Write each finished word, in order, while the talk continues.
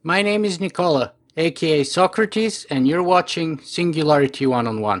My name is Nicola, aka Socrates, and you're watching Singularity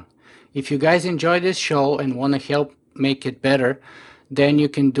One-on-One. If you guys enjoy this show and want to help make it better, then you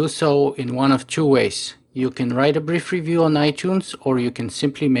can do so in one of two ways. You can write a brief review on iTunes, or you can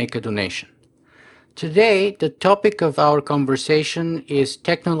simply make a donation. Today, the topic of our conversation is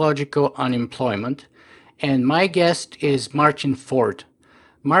technological unemployment, and my guest is Martin Ford.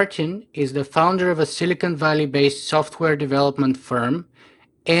 Martin is the founder of a Silicon Valley-based software development firm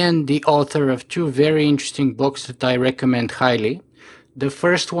and the author of two very interesting books that I recommend highly. The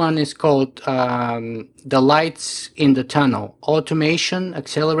first one is called The Lights in the Tunnel: Automation,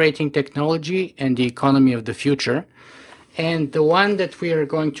 Accelerating Technology, and the Economy of the Future. And the one that we are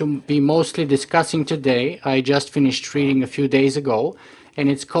going to be mostly discussing today, I just finished reading a few days ago, and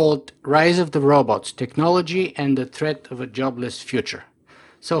it's called Rise of the Robots: Technology and the Threat of a Jobless Future.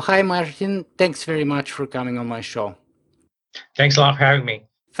 So, hi, Martin. Thanks very much for coming on my show. Thanks a lot for having me.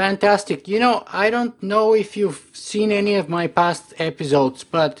 Fantastic. I don't know if you've seen any of my past episodes,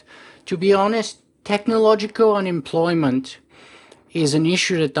 but to be honest, technological unemployment is an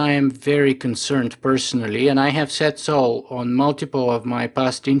issue that I am very concerned personally, and I have said so on multiple of my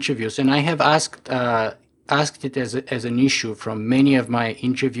past interviews, and I have asked it as an issue from many of my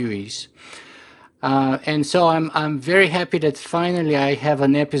interviewees. And so I'm very happy that finally I have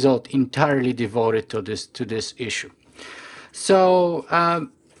an episode entirely devoted to this issue. So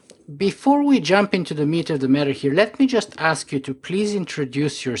before we jump into the meat of the matter here, let me just ask you to please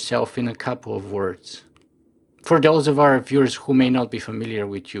introduce yourself in a couple of words, for those of our viewers who may not be familiar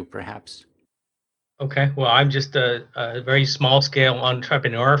with you, perhaps. Okay, well, I'm just a very small scale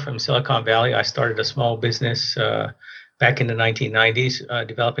entrepreneur from Silicon Valley. I started a small business back in the 1990s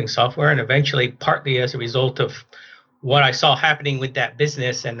developing software, and eventually, partly as a result of what I saw happening with that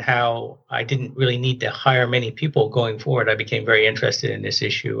business and how I didn't really need to hire many people going forward, I became very interested in this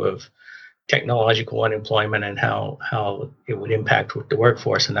issue of technological unemployment and how it would impact the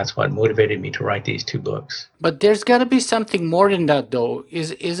workforce, and that's what motivated me to write these two books. But there's got to be something more than that, though,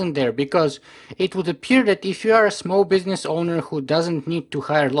 isn't there? Because it would appear that if you are a small business owner who doesn't need to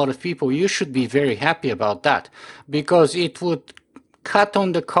hire a lot of people, you should be very happy about that, because it would cut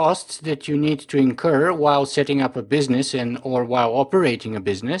on the costs that you need to incur while setting up a business and or while operating a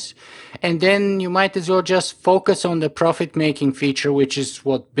business, and then you might as well just focus on the profit making feature, which is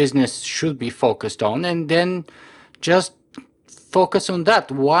what business should be focused on, and then just focus on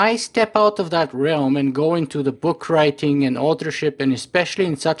that. Why step out of that realm and go into the book writing and authorship, and especially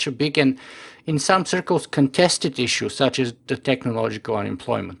in such a big and in some circles contested issue such as the technological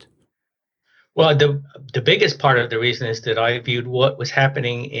unemployment? Well, the biggest part of the reason is that I viewed what was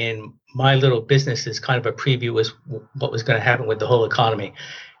happening in my little business as kind of a preview as what was going to happen with the whole economy.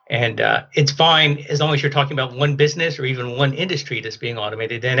 And it's fine as long as you're talking about one business or even one industry that's being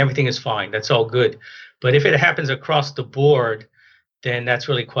automated, then everything is fine. That's all good. But if it happens across the board, then that's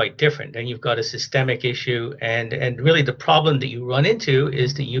really quite different. Then you've got a systemic issue. And really the problem that you run into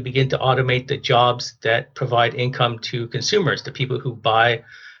is that you begin to automate the jobs that provide income to consumers, the people who buy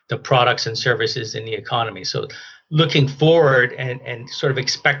the products and services in the economy. So looking forward and sort of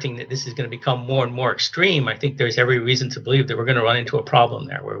expecting that this is going to become more and more extreme, I think there's every reason to believe that we're going to run into a problem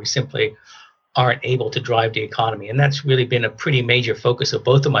there where we simply aren't able to drive the economy. And that's really been a pretty major focus of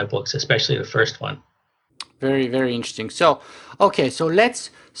both of my books, especially the first one. Very, very interesting. So, okay, so let's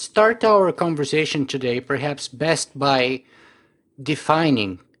start our conversation today, perhaps best by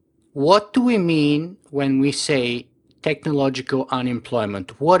defining what do we mean when we say technological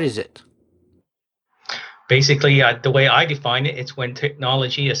unemployment? What is it? Basically, the way I define it, it's when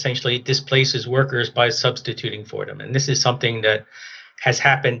technology essentially displaces workers by substituting for them. And this is something that has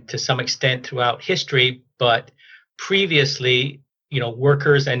happened to some extent throughout history, but previously,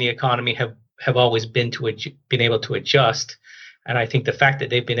 workers and the economy have always been able to adjust. And I think the fact that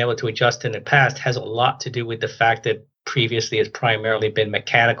they've been able to adjust in the past has a lot to do with the fact that previously it's primarily been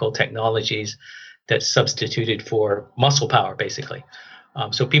mechanical technologies that substituted for muscle power, basically.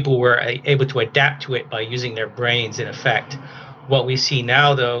 So people were able to adapt to it by using their brains, in effect. What we see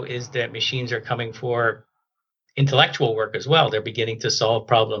now, though, is that machines are coming for intellectual work as well. They're beginning to solve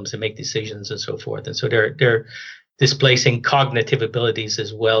problems and make decisions and so forth. And so they're displacing cognitive abilities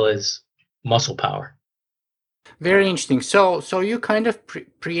as well as muscle power. Very interesting. So you kind of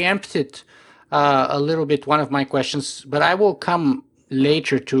preempted a little bit one of my questions, but I will come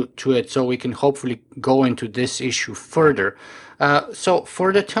later to it so we can hopefully go into this issue further. So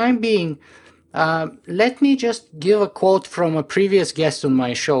for the time being, let me just give a quote from a previous guest on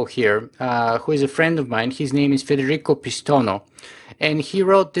my show here, who is a friend of mine. His name is Federico Pistono, and he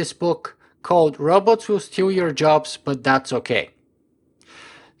wrote this book called Robots Will Steal Your Jobs, But That's Okay.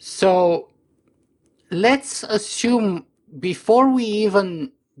 So let's assume before we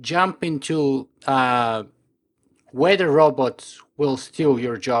even jump into whether robots will steal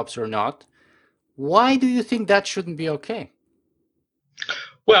your jobs or not, why do you think that shouldn't be okay?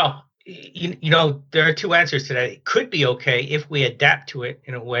 Well, there are two answers to that. It could be okay if we adapt to it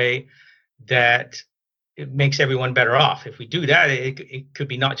in a way that it makes everyone better off. If we do that, it could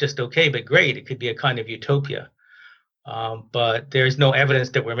be not just okay, but great. It could be a kind of utopia. But there's no evidence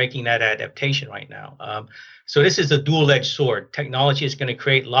that we're making that adaptation right now. So this is a dual-edged sword. Technology is going to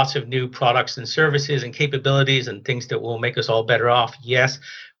create lots of new products and services and capabilities and things that will make us all better off, yes,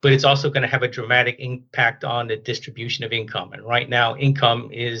 but it's also going to have a dramatic impact on the distribution of income. And right now, income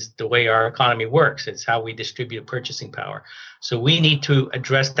is the way our economy works. It's how we distribute purchasing power. So we need to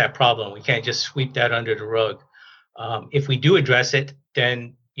address that problem. We can't just sweep that under the rug. If we do address it,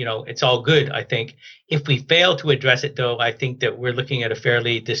 then it's all good, I think. If we fail to address it, though, I think that we're looking at a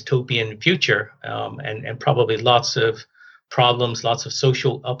fairly dystopian future, and probably lots of problems, lots of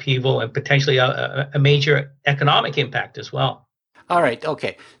social upheaval, and potentially a major economic impact as well. All right,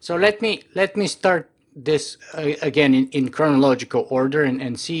 okay. So let me start this again in chronological order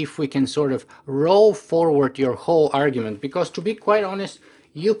and see if we can sort of roll forward your whole argument. Because to be quite honest,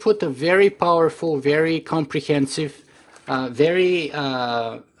 you put a very powerful, very comprehensive, very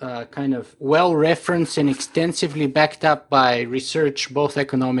kind of well referenced and extensively backed up by research, both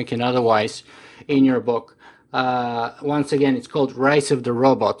economic and otherwise, in your book. Once again, it's called Rise of the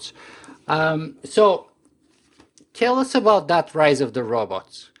Robots. So tell us about that rise of the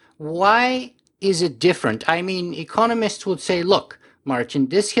robots. Why is it different? I mean, economists would say, look, Martin,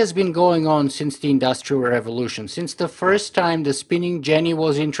 this has been going on since the Industrial Revolution, since the first time the spinning jenny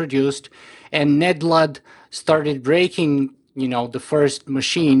was introduced and Ned Ludd started breaking, the first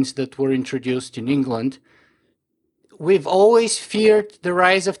machines that were introduced in England. We've always feared the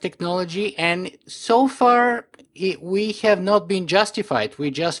rise of technology, and so far we have not been justified.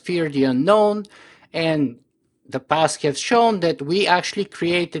 We just fear the unknown, and the past has shown that we actually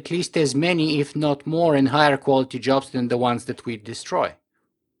create at least as many, if not more, and higher quality jobs than the ones that we destroy.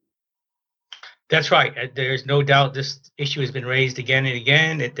 That's right. There's no doubt this issue has been raised again and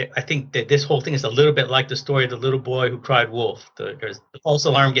again. I think that this whole thing is a little bit like the story of the little boy who cried wolf. The false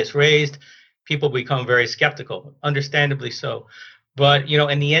alarm gets raised, people become very skeptical, understandably so. But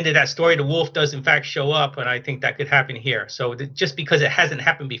in the end of that story, the wolf does in fact show up, and I think that could happen here. So just because it hasn't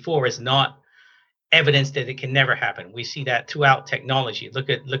happened before is not evidence that it can never happen. We see that throughout technology. Look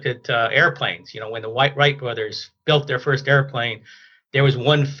at airplanes. When the Wright brothers built their first airplane, there was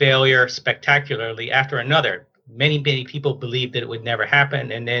one failure spectacularly after another. Many people believed that it would never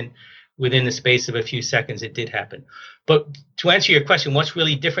happen, and then within the space of a few seconds, it did happen. But to answer your question, what's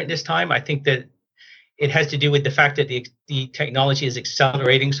really different this time? I think that it has to do with the fact that the technology is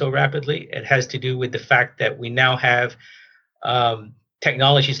accelerating so rapidly. It has to do with the fact that we now have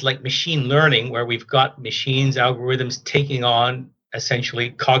technologies like machine learning, where we've got machines, algorithms taking on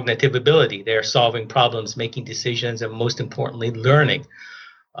essentially cognitive ability. They're solving problems, making decisions, and most importantly, learning.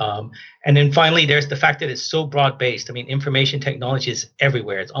 And then finally, there's the fact that it's so broad-based. I mean, information technology is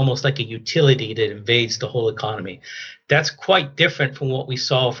everywhere. It's almost like a utility that invades the whole economy. That's quite different from what we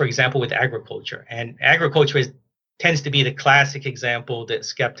saw, for example, with agriculture. And agriculture tends to be the classic example that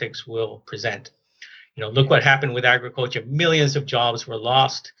skeptics will present. Look what happened with agriculture. Millions of jobs were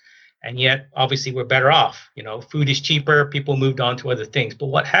lost, and yet obviously we're better off. Food is cheaper, people moved on to other things. But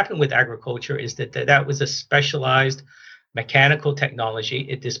what happened with agriculture is that was a specialized mechanical technology.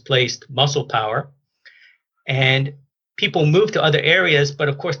 It displaced muscle power, and people moved to other areas. But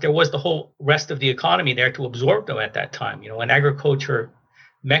of course, there was the whole rest of the economy there to absorb them at that time. When agriculture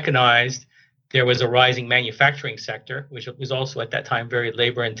mechanized, there was a rising manufacturing sector, which was also at that time very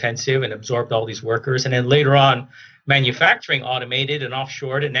labor intensive and absorbed all these workers. And then later on, manufacturing automated and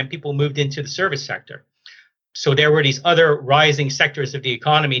offshored, and then people moved into the service sector. So there were these other rising sectors of the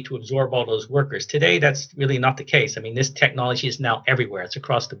economy to absorb all those workers. Today, that's really not the case. I mean, this technology is now everywhere. It's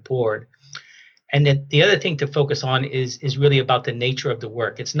across the board. And then the other thing to focus on is really about the nature of the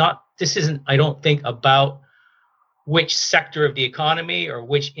work. This isn't, I don't think, about which sector of the economy or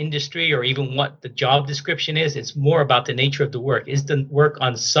which industry or even what the job description is. It's more about the nature of the work. Is the work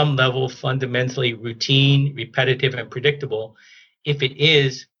on some level fundamentally routine, repetitive, and predictable? If it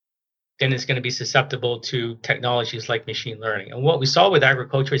is, then it's going to be susceptible to technologies like machine learning. And what we saw with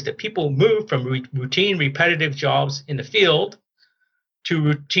agriculture is that people moved from routine, repetitive jobs in the field to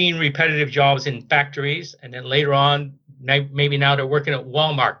routine, repetitive jobs in factories. And then later on, maybe now they're working at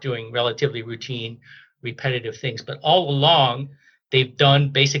Walmart doing relatively routine, repetitive things. But all along, they've done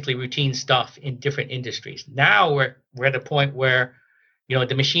basically routine stuff in different industries. Now we're at a point where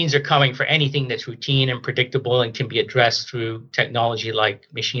the machines are coming for anything that's routine and predictable and can be addressed through technology like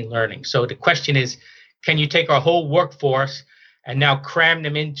machine learning. So the question is, can you take our whole workforce and now cram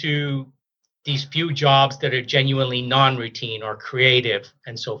them into these few jobs that are genuinely non-routine or creative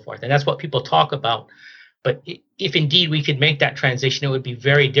and so forth? And that's what people talk about. But if indeed we could make that transition, it would be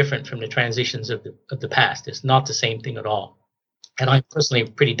very different from the transitions of the past. It's not the same thing at all. And I'm personally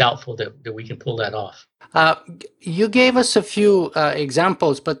pretty doubtful that we can pull that off. Uh, you gave us a few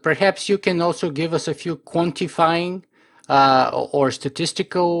examples, but perhaps you can also give us a few quantifying or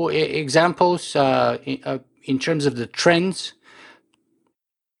statistical examples in terms of the trends.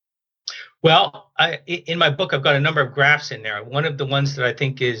 Well, in my book, I've got a number of graphs in there. One of the ones that I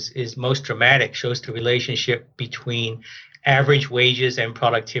think is most dramatic shows the relationship between average wages and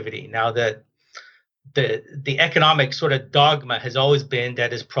productivity. Now, the economic sort of dogma has always been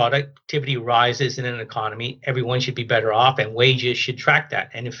that as productivity rises in an economy, everyone should be better off, and wages should track that.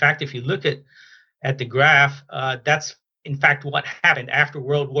 And in fact, if you look at the graph, that's in fact what happened after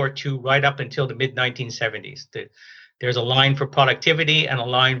World War II, right up until the mid 1970s. There's a line for productivity and a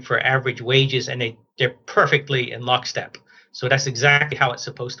line for average wages, and they're perfectly in lockstep. So that's exactly how it's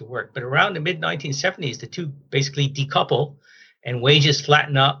supposed to work. But around the mid 1970s, the two basically decouple, and wages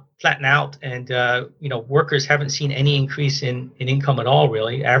flatten out, and workers haven't seen any increase in income at all,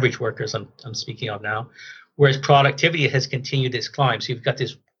 really. Average workers, I'm speaking of now, whereas productivity has continued its climb. So you've got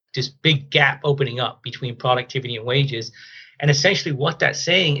this big gap opening up between productivity and wages. And essentially what that's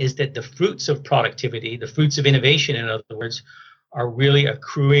saying is that the fruits of productivity, the fruits of innovation, in other words, are really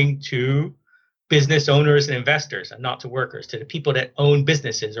accruing to business owners and investors, and not to workers. To the people that own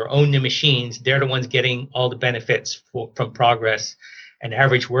businesses or own the machines, they're the ones getting all the benefits from progress, and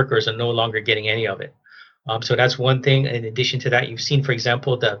average workers are no longer getting any of it. So that's one thing. In addition to that, you've seen, for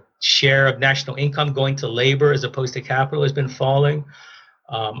example, the share of national income going to labor as opposed to capital has been falling.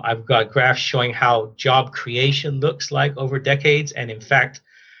 I've got graphs showing how job creation looks like over decades. And in fact,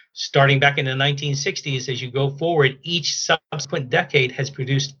 starting back in the 1960s, as you go forward, each subsequent decade has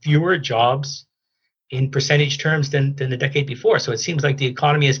produced fewer jobs in percentage terms than the decade before. So it seems like the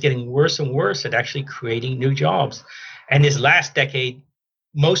economy is getting worse and worse at actually creating new jobs. And this last decade,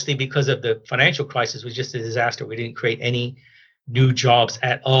 mostly because of the financial crisis, was just a disaster. We didn't create any new jobs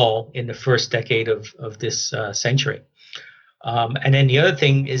at all in the first decade of this century. And then the other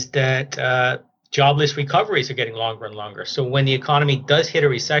thing is that jobless recoveries are getting longer and longer. So when the economy does hit a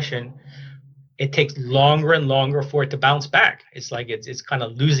recession, it takes longer and longer for it to bounce back. It's like it's kind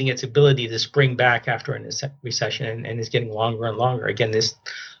of losing its ability to spring back after a recession, and it's getting longer and longer. Again, this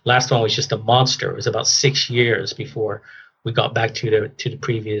last one was just a monster. It was about 6 years before we got back to the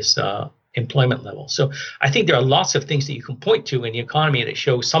previous employment level. So I think there are lots of things that you can point to in the economy that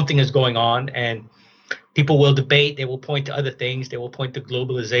show something is going on, and people will debate. They will point to other things. They will point to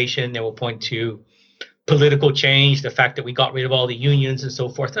globalization. They will point to political change, the fact that we got rid of all the unions and so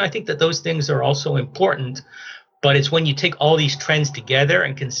forth. And I think that those things are also important. But it's when you take all these trends together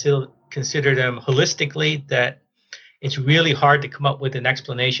and consider them holistically that it's really hard to come up with an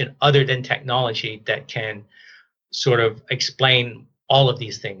explanation other than technology that can sort of explain all of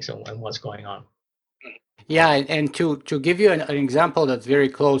these things and what's going on. Yeah, and to give you an example that's very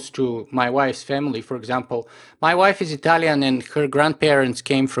close to my wife's family, for example, my wife is Italian and her grandparents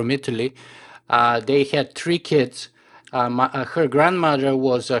came from Italy. They had 3 kids. Her grandmother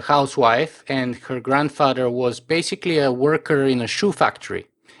was a housewife, and her grandfather was basically a worker in a shoe factory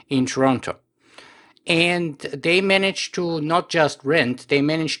in Toronto. And they managed to not just rent, they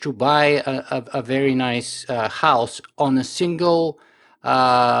managed to buy a very nice house on a single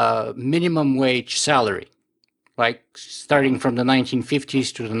minimum wage salary. Like starting from the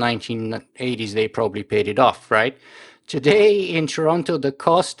 1950s to the 1980s, they probably paid it off, right? Today in Toronto, the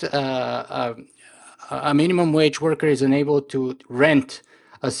cost, a minimum wage worker is unable to rent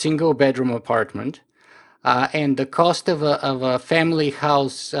a single bedroom apartment. And the cost of a family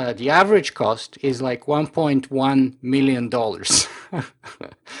house, the average cost is like $1.1 million.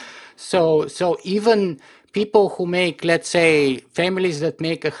 So even people who make, let's say, families that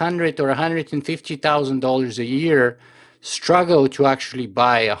make $100,000 or $150,000 a year struggle to actually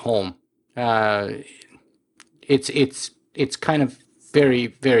buy a home. It's kind of very,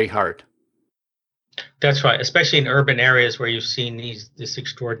 very hard. That's right, especially in urban areas where you've seen this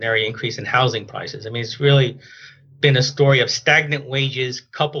extraordinary increase in housing prices. I mean, it's really been a story of stagnant wages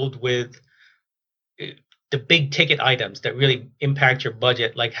coupled with the big ticket items that really impact your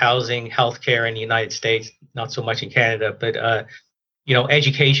budget, like housing, healthcare in the United States, not so much in Canada, but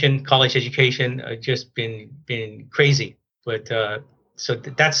education, college education, just been crazy. But so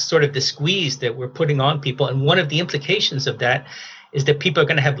that's sort of the squeeze that we're putting on people, and one of the implications of that is that people are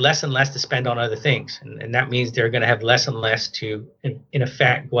going to have less and less to spend on other things. And that means they're going to have less and less to, in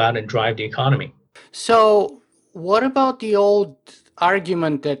effect, go out and drive the economy. So, what about the old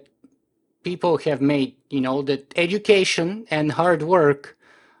argument that people have made, that education and hard work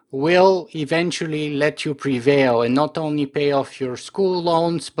will eventually let you prevail and not only pay off your school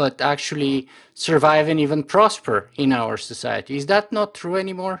loans, but actually survive and even prosper in our society? Is that not true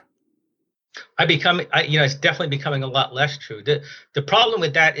anymore? It's definitely becoming a lot less true. The problem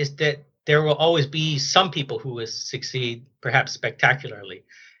with that is that there will always be some people who will succeed, perhaps spectacularly,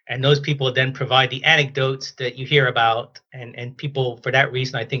 and those people then provide the anecdotes that you hear about, and people for that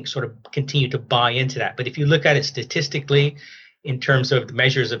reason, I think, sort of continue to buy into that. But if you look at it statistically, in terms of the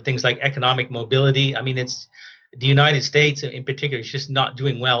measures of things like economic mobility, I mean, it's the United States in particular is just not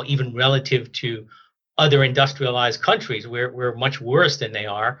doing well, even relative to other industrialized countries. We're much worse than they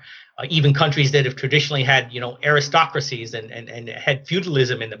are. Even countries that have traditionally had, aristocracies and had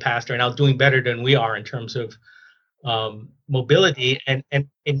feudalism in the past are now doing better than we are in terms of mobility. And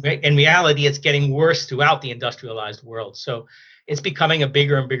in reality, it's getting worse throughout the industrialized world. So it's becoming a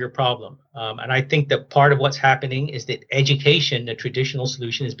bigger and bigger problem. And I think that part of what's happening is that education, the traditional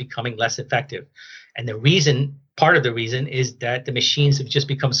solution, is becoming less effective. And part of the reason is that the machines have just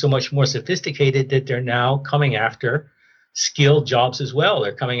become so much more sophisticated that they're now coming after skilled jobs as well.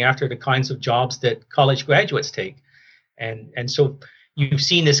 They're coming after the kinds of jobs that college graduates take. And so you've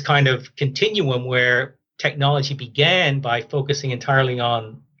seen this kind of continuum where technology began by focusing entirely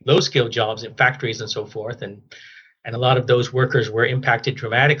on low-skilled jobs in factories and so forth. And a lot of those workers were impacted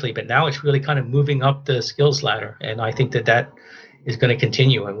dramatically. But now it's really kind of moving up the skills ladder. And I think that is going to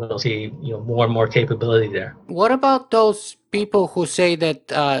continue, and we'll see more and more capability there. What about those people who say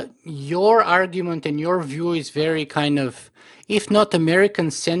that your argument and your view is very kind of, if not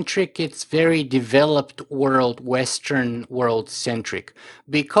American centric, it's very developed world, Western world centric,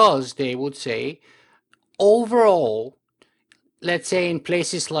 because they would say overall, let's say in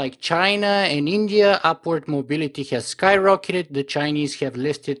places like China and India, upward mobility has skyrocketed. The Chinese have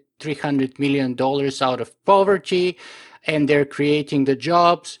lifted $300 million out of poverty, and they're creating the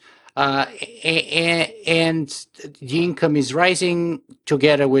jobs, and the income is rising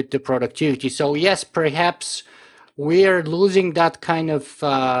together with the productivity. So yes, perhaps we're losing that kind of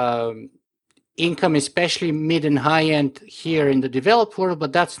income, especially mid and high end here in the developed world,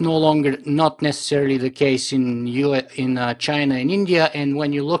 but that's not necessarily the case in China and India. And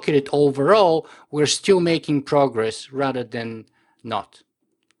when you look at it overall, we're still making progress rather than not.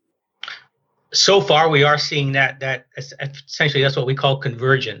 So far, we are seeing that essentially that's what we call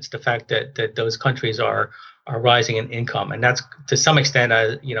convergence. The fact that those countries are rising in income, and that's to some extent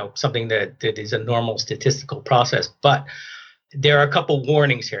something that is a normal statistical process. But there are a couple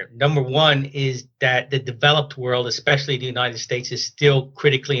warnings here. Number one is that the developed world, especially the United States, is still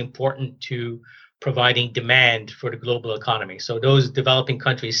critically important to providing demand for the global economy. So those developing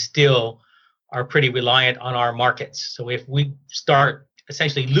countries still are pretty reliant on our markets. So if we start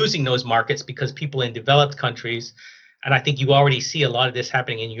essentially losing those markets because people in developed countries, and I think you already see a lot of this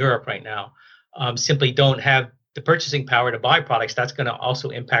happening in Europe right now, simply don't have the purchasing power to buy products, that's going to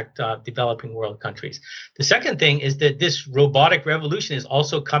also impact developing world countries. The second thing is that this robotic revolution is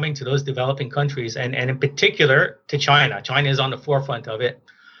also coming to those developing countries, and in particular to China. China is on the forefront of it,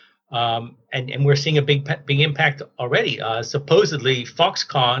 and we're seeing a big impact already. Supposedly,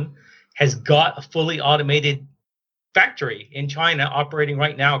 Foxconn has got a fully automated factory in China operating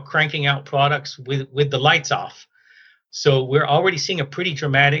right now, cranking out products with the lights off. So we're already seeing a pretty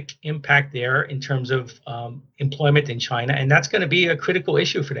dramatic impact there in terms of employment in China. And that's going to be a critical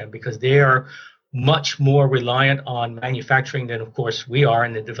issue for them because they are much more reliant on manufacturing than, of course, we are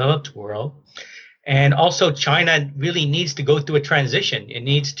in the developed world. And also, China really needs to go through a transition. It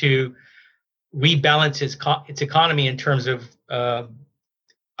needs to rebalance its economy in terms of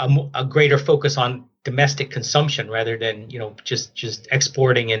a greater focus on domestic consumption rather than just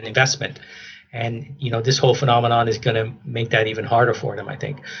exporting and investment. And this whole phenomenon is going to make that even harder for them, I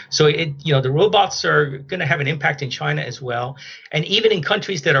think. So the robots are going to have an impact in China as well, and even in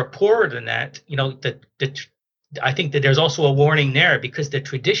countries that are poorer than that. I think that there's also a warning there because the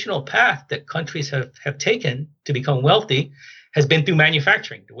traditional path that countries have taken to become wealthy has been through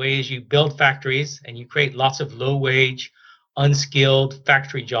manufacturing. The way is you build factories and you create lots of low-wage, unskilled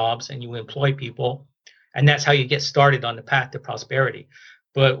factory jobs, and you employ people, and that's how you get started on the path to prosperity.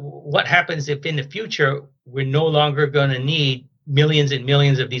 But what happens if in the future we're no longer going to need millions and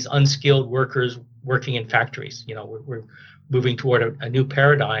millions of these unskilled workers working in factories? We're moving toward a new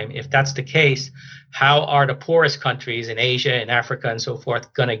paradigm. If that's the case, how are the poorest countries in Asia and Africa and so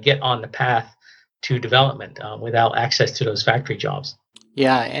forth going to get on the path to development without access to those factory jobs.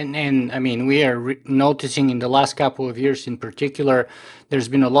 Yeah, and I mean, we are noticing in the last couple of years in particular, there's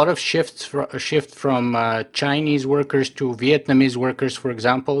been a lot of shift from Chinese workers to Vietnamese workers, for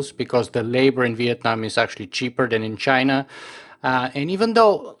examples, because the labor in Vietnam is actually cheaper than in China. And even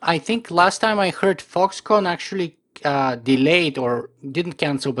though I think last time I heard Foxconn actually delayed or didn't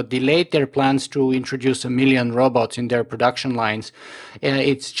cancel, but delayed their plans to introduce 1 million robots in their production lines,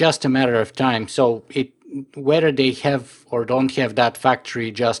 it's just a matter of time. So whether they have or don't have that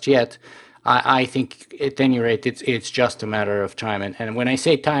factory just yet, I think at any rate it's just a matter of time. And when I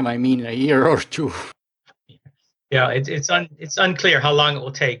say time, I mean a year or two. Yeah, it's unclear how long it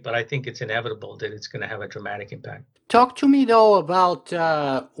will take, but I think it's inevitable that it's going to have a dramatic impact. Talk to me though about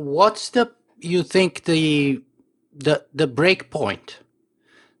what's you think the break point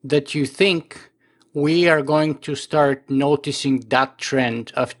that you think we are going to start noticing that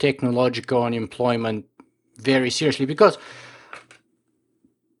trend of technological unemployment very seriously, because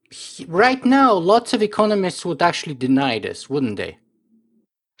right now lots of economists would actually deny this, wouldn't they?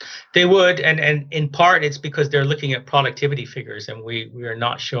 They would, and in part it's because they're looking at productivity figures, and we are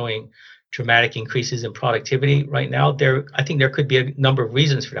not showing dramatic increases in productivity right now. I think there could be a number of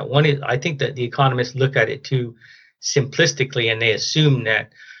reasons for that. One is I think that the economists look at it too simplistically, and they assume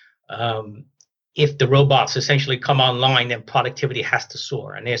that if the robots essentially come online, then productivity has to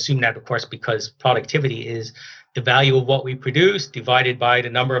soar. And they assume that, of course, because productivity is the value of what we produce divided by the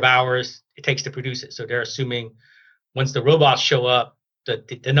number of hours it takes to produce it. So they're assuming once the robots show up,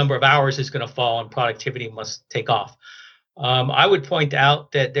 the number of hours is going to fall and productivity must take off. I would point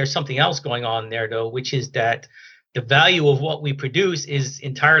out that there's something else going on there, though, which is that the value of what we produce is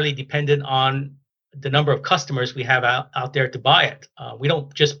entirely dependent on the number of customers we have out there to buy it. We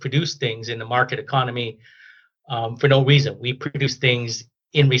don't just produce things in the market economy for no reason. We produce things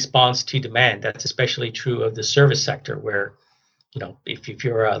in response to demand. That's especially true of the service sector, where, if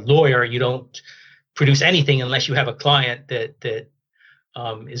you're a lawyer, you don't produce anything unless you have a client that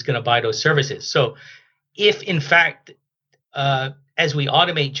is going to buy those services. So if in fact, as we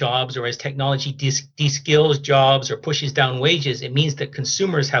automate jobs or as technology de-skills jobs or pushes down wages, it means that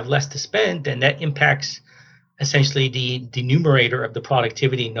consumers have less to spend, and that impacts essentially the numerator of the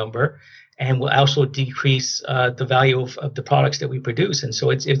productivity number, and will also decrease the value of the products that we produce. And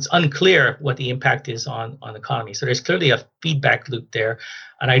so it's unclear what the impact is on the economy. So there's clearly a feedback loop there,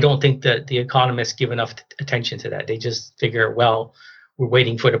 and I don't think that the economists give enough attention to that. They just figure, well, we're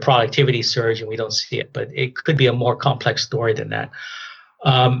waiting for the productivity surge and we don't see it, but it could be a more complex story than that.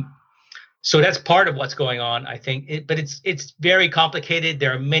 So that's part of what's going on, I think. But it's very complicated.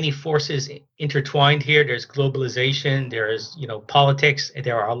 There are many forces intertwined here. There's globalization. There's politics.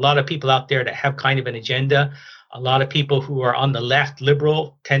 There are a lot of people out there that have kind of an agenda. A lot of people who are on the left,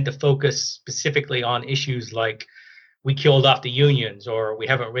 liberal, tend to focus specifically on issues like we killed off the unions or we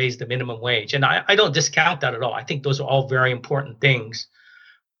haven't raised the minimum wage. And I don't discount that at all. I think those are all very important things.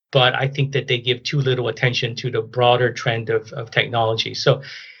 But I think that they give too little attention to the broader trend of technology. So,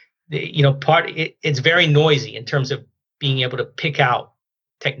 it's very noisy in terms of being able to pick out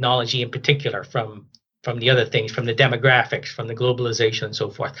technology in particular from the other things, from the demographics, from the globalization and so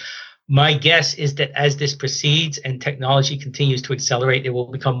forth. My guess is that as this proceeds and technology continues to accelerate, it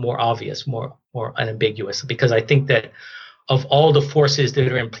will become more obvious, more unambiguous, because I think that of all the forces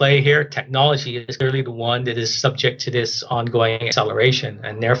that are in play here, technology is clearly the one that is subject to this ongoing acceleration.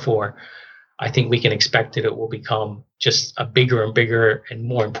 And therefore, I think we can expect that it will become just a bigger and bigger and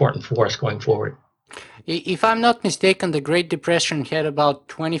more important force going forward. If I'm not mistaken, the Great Depression had about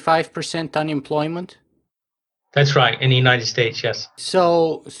 25% unemployment. That's right, in the United States, yes.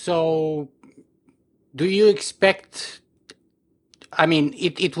 So do you expect, I mean,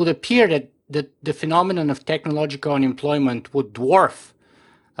 it would appear that the phenomenon of technological unemployment would dwarf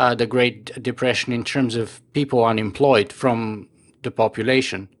the Great Depression in terms of people unemployed from the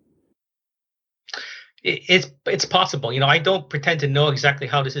population. It's possible. I don't pretend to know exactly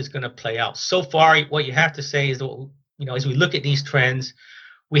how this is going to play out. So far, what you have to say is that, as we look at these trends,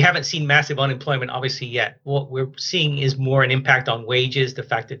 we haven't seen massive unemployment, obviously, yet. What we're seeing is more an impact on wages, the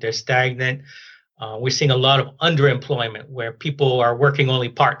fact that they're stagnant. We're seeing a lot of underemployment where people are working only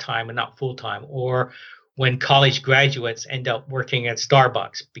part-time and not full-time, or when college graduates end up working at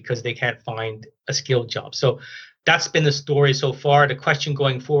Starbucks because they can't find a skilled job. So that's been the story so far. The question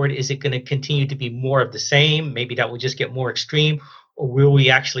going forward, is it going to continue to be more of the same? Maybe that will just get more extreme, or will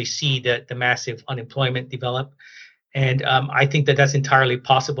we actually see the massive unemployment develop? And I think that that's entirely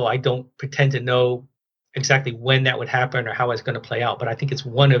possible. I don't pretend to know exactly when that would happen or how it's going to play out, but I think it's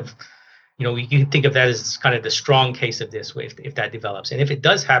one of you can think of that as kind of the strong case of this, if that develops. And if it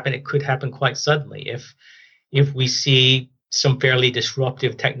does happen, it could happen quite suddenly. If we see some fairly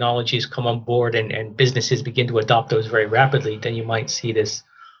disruptive technologies come on board and businesses begin to adopt those very rapidly, then you might see this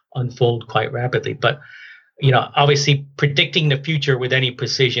unfold quite rapidly. But obviously predicting the future with any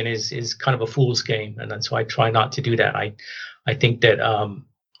precision is kind of a fool's game, and that's why I try not to do that. I think that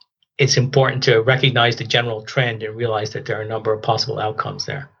it's important to recognize the general trend and realize that there are a number of possible outcomes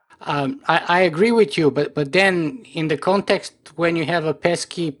there. I agree with you, but then in the context when you have a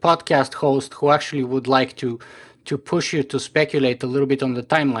pesky podcast host who actually would like to push you to speculate a little bit on the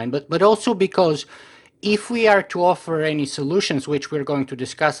timeline, but also because if we are to offer any solutions, which we're going to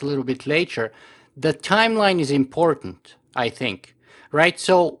discuss a little bit later, the timeline is important, I think, right?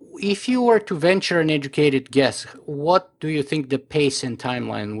 So if you were to venture an educated guess, what do you think the pace and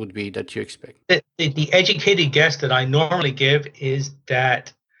timeline would be that you expect? The educated guess that I normally give is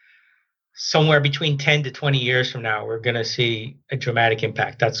that somewhere between 10 to 20 years from now, we're going to see a dramatic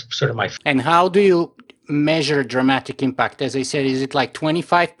impact. That's sort of my... And how do you measure dramatic impact? As I said, is it like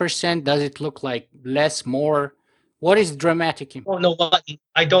 25%? Does it look like less, more? What is dramatic impact? Well, no,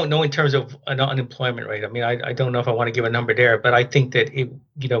 I don't know in terms of an unemployment rate. I mean, I don't know if I want to give a number there, but I think that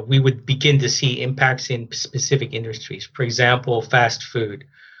we would begin to see impacts in specific industries. For example, fast food.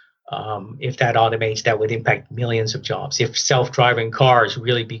 If that automates, that would impact millions of jobs. If self-driving cars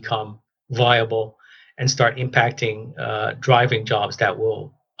really become viable and start impacting driving jobs, that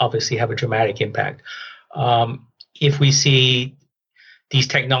will obviously have a dramatic impact. If we see these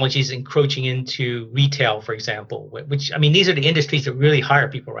technologies encroaching into retail, for example, which, I mean, these are the industries that really hire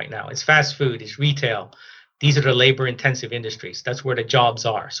people right now. It's fast food, it's retail. These are the labor-intensive industries. That's where the jobs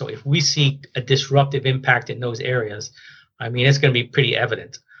are. So if we see a disruptive impact in those areas, I mean, it's going to be pretty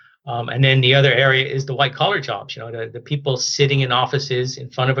evident. And then the other area is the white-collar jobs, the people sitting in offices in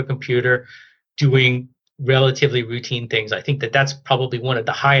front of a computer doing relatively routine things. I think that that's probably one of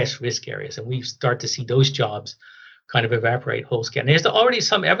the highest risk areas, and we start to see those jobs kind of evaporate whole scale. And there's already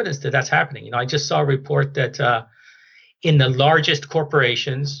some evidence that that's happening. I just saw a report that in the largest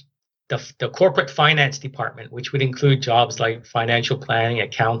corporations, the corporate finance department, which would include jobs like financial planning,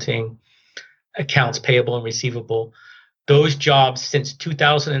 accounting, accounts payable and receivable, those jobs since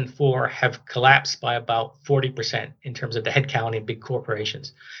 2004 have collapsed by about 40% in terms of the headcount in big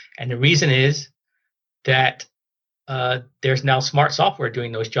corporations. And the reason is that there's now smart software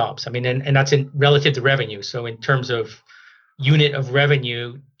doing those jobs. I mean, and that's in relative to revenue. So in terms of unit of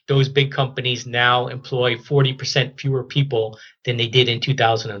revenue, those big companies now employ 40% fewer people than they did in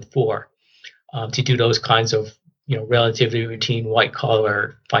 2004 to do those kinds of relatively routine white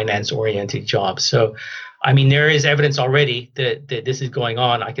collar finance oriented jobs. So I mean, there is evidence already that this is going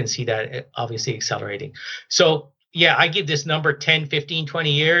on. I can see that obviously accelerating. So yeah, I give this number 10, 15,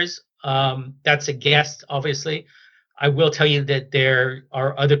 20 years. That's a guess, obviously. I will tell you that there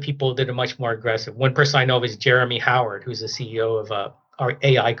are other people that are much more aggressive. One person I know of is Jeremy Howard, who's the CEO of our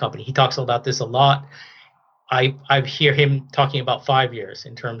AI company. He talks about this a lot. I hear him talking about 5 years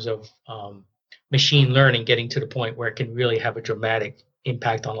in terms of machine learning getting to the point where it can really have a dramatic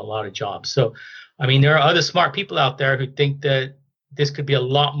impact on a lot of jobs. So, I mean, there are other smart people out there who think that this could be a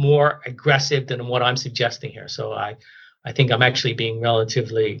lot more aggressive than what I'm suggesting here. So I think I'm actually being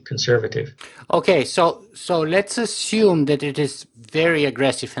relatively conservative. Okay, so let's assume that it is very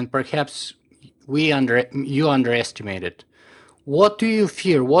aggressive and perhaps you underestimate it. What do you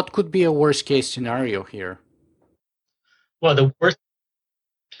fear? What could be a worst case scenario here? Well, the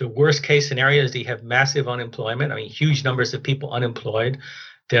worst case scenario is that you have massive unemployment. I mean, huge numbers of people unemployed,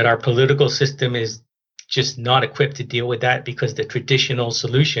 that our political system is just not equipped to deal with that, because the traditional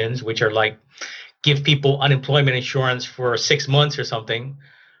solutions, which are like give people unemployment insurance for 6 months or something,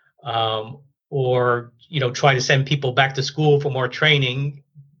 or try to send people back to school for more training,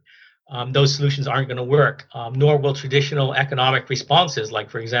 those solutions aren't going to work. Nor will traditional economic responses, like,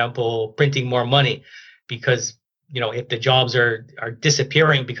 for example, printing more money, because if the jobs are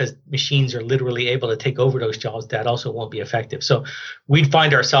disappearing because machines are literally able to take over those jobs, that also won't be effective. So we'd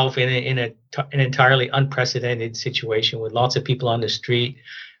find ourselves in an entirely unprecedented situation with lots of people on the street,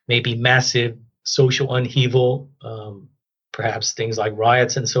 maybe massive social upheaval, perhaps things like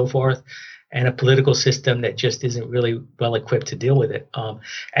riots and so forth, and a political system that just isn't really well equipped to deal with it.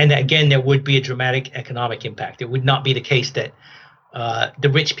 And again, there would be a dramatic economic impact. It would not be the case that the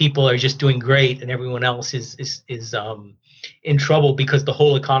rich people are just doing great and everyone else is in trouble, because the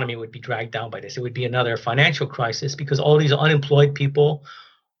whole economy would be dragged down by this. It would be another financial crisis, because all these unemployed people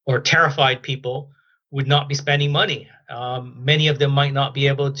or terrified people would not be spending money. Many of them might not be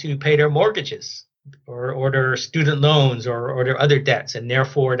able to pay their mortgages or their student loans or their other debts, and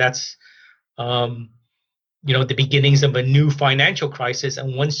therefore that's the beginnings of a new financial crisis.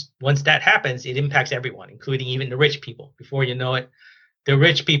 And once that happens, it impacts everyone, including even the rich people. Before you know it, the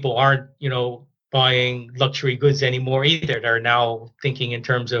rich people aren't, buying luxury goods anymore either. They're now thinking in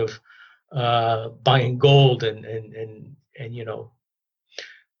terms of buying gold and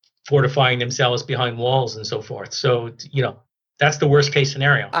fortifying themselves behind walls and so forth. So, that's the worst case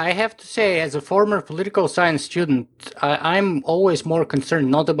scenario. I have to say, as a former political science student, I'm always more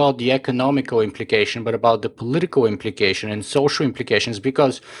concerned not about the economical implication, but about the political implication and social implications,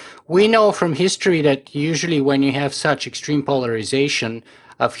 because we know from history that usually when you have such extreme polarization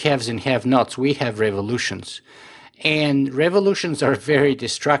of haves and have-nots, we have revolutions. And revolutions are very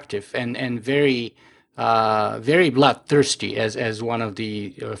destructive and very very bloodthirsty, as one of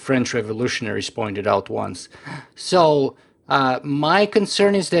the French revolutionaries pointed out once. So my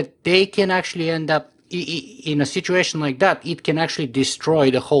concern is that they can actually end up in a situation like that. It can actually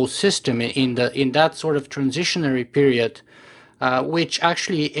destroy the whole system in that sort of transitionary period, which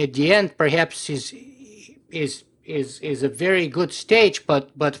actually at the end perhaps is a very good stage,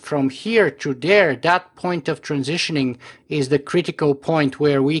 but from here to there, that point of transitioning is the critical point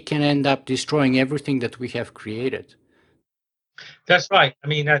where we can end up destroying everything that we have created. That's right. I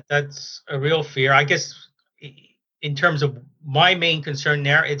mean, that's a real fear. I guess in terms of my main concern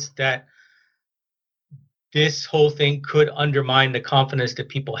there, it's that this whole thing could undermine the confidence that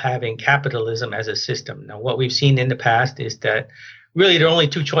people have in capitalism as a system. Now, what we've seen in the past is that really there are only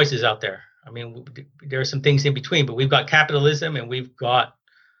two choices out there. I mean, there are some things in between, but we've got capitalism and we've got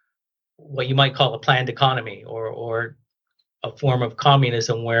what you might call a planned economy, or a form of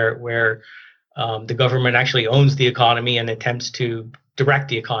communism where the government actually owns the economy and attempts to direct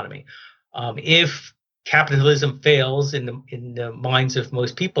the economy. If capitalism fails in the minds of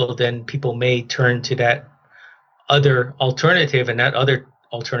most people, then people may turn to that other alternative, and that other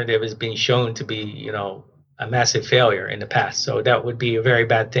alternative has been shown to be, a massive failure in the past. So that would be a very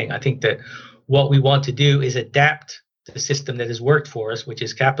bad thing. I think that what we want to do is adapt the system that has worked for us, which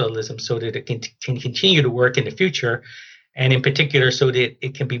is capitalism, so that it can continue to work in the future, and in particular, so that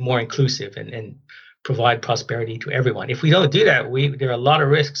it can be more inclusive and provide prosperity to everyone. If we don't do that, there are a lot of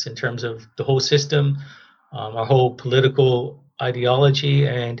risks in terms of the whole system, our whole political ideology,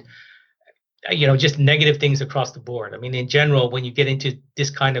 and just negative things across the board. I mean, in general, when you get into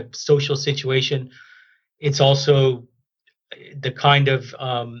this kind of social situation, it's also the kind of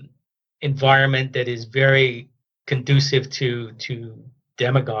environment that is very conducive to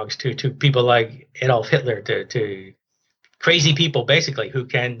demagogues, to people like Adolf Hitler, to crazy people, basically, who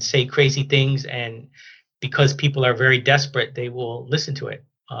can say crazy things, and because people are very desperate, they will listen to it.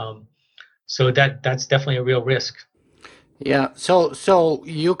 So that's definitely a real risk. Yeah. So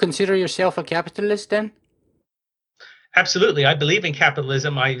you consider yourself a capitalist then? Absolutely, I believe in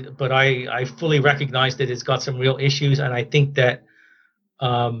capitalism. But I fully recognize that it's got some real issues, and I think that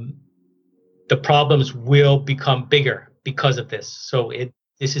um, the problems will become bigger because of this. So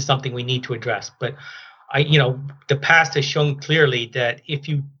this is something we need to address. But the past has shown clearly that if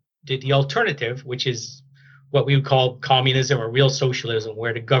you did the alternative, which is what we would call communism or real socialism,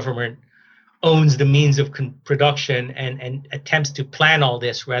 where the government owns the means of production and attempts to plan all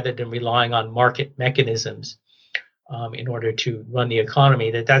this rather than relying on market mechanisms in order to run the economy,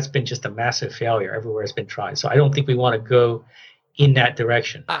 that's been just a massive failure everywhere it's been tried. So I don't think we want to go in that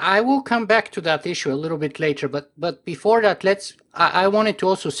direction. I will come back to that issue a little bit later, but before that, I wanted to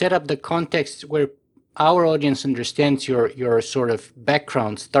also set up the context where our audience understands your sort of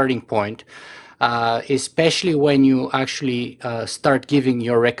background starting point, especially when you actually start giving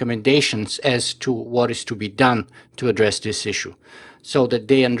your recommendations as to what is to be done to address this issue, so that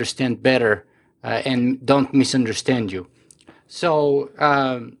they understand better and don't misunderstand you. So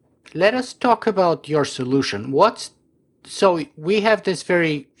let us talk about your solution. So we have this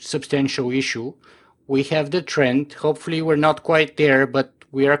very substantial issue. We have the trend. Hopefully we're not quite there, but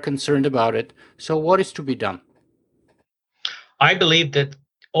we are concerned about it. So what is to be done? I believe that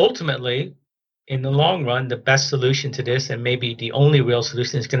ultimately, in the long run, the best solution to this, and maybe the only real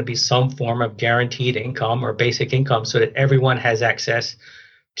solution, is going to be some form of guaranteed income or basic income, so that everyone has access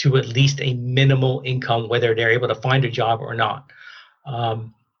to at least a minimal income, whether they're able to find a job or not.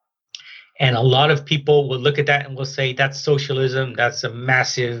 And a lot of people will look at that and will say that's socialism. That's a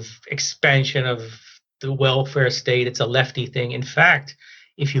massive expansion of the welfare state. It's a lefty thing. In fact,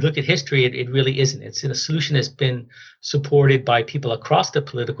 if you look at history, it really isn't. It's a solution that's been supported by people across the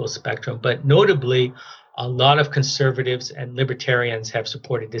political spectrum, but notably, a lot of conservatives and libertarians have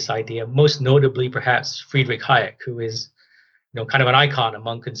supported this idea. Most notably, perhaps Friedrich Hayek, who is, kind of an icon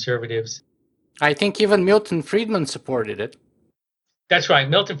among conservatives. I think even Milton Friedman supported it. That's right.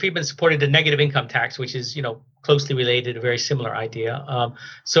 Milton Friedman supported the negative income tax, which is, closely related, a very similar idea.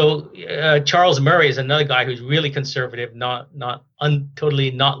 Charles Murray is another guy who's really conservative,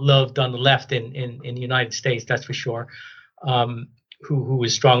 totally not loved on the left in the United States, that's for sure. Who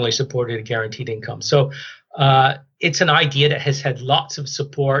has strongly supported a guaranteed income. So it's an idea that has had lots of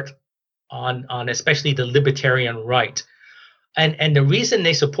support on especially the libertarian right. And the reason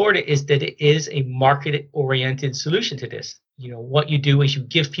they support it is that it is a market-oriented solution to this. What you do is you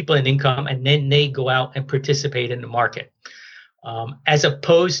give people an income and then they go out and participate in the market, as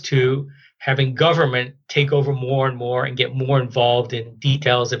opposed to having government take over more and more and get more involved in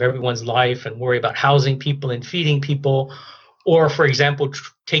details of everyone's life and worry about housing people and feeding people, or, for example,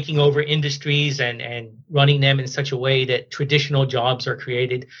 taking over industries and running them in such a way that traditional jobs are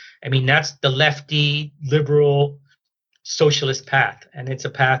created. I mean, that's the lefty, liberal, socialist path. And it's a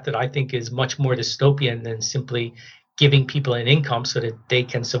path that I think is much more dystopian than simply giving people an income so that they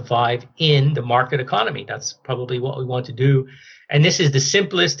can survive in the market economy. That's probably what we want to do. And this is the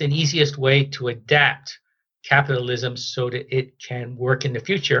simplest and easiest way to adapt capitalism so that it can work in the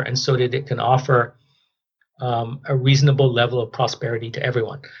future and so that it can offer a reasonable level of prosperity to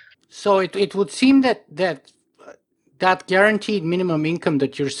everyone. So it would seem that guaranteed minimum income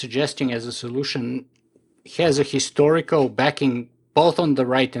that you're suggesting as a solution has a historical backing both on the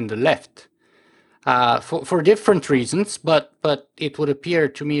right and the left, for different reasons, but it would appear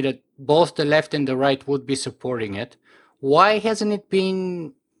to me that both the left and the right would be supporting it. Why hasn't it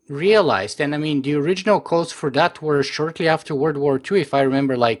been realized? And I mean, the original calls for that were shortly after World War II, if I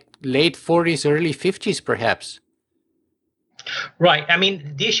remember, like late 40s, early 50s, perhaps. Right. I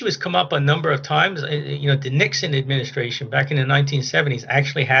mean, the issue has come up a number of times. The Nixon administration back in the 1970s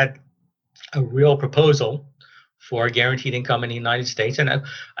actually had a real proposal for a guaranteed income in the United States,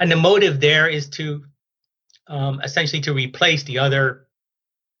 and the motive there is to essentially to replace the other,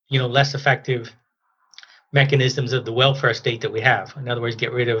 less effective mechanisms of the welfare state that we have. In other words,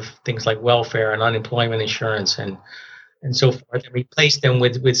 get rid of things like welfare and unemployment insurance and so forth, and replace them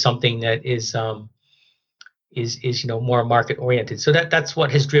with something that is more market oriented. So that's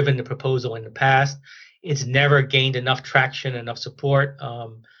what has driven the proposal in the past. It's never gained enough traction, enough support.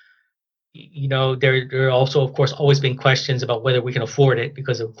 There are also, of course, always been questions about whether we can afford it,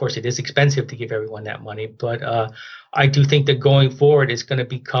 because, of course, it is expensive to give everyone that money. But I do think that going forward is going to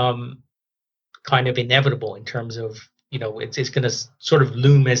become kind of inevitable in terms of, it's going to sort of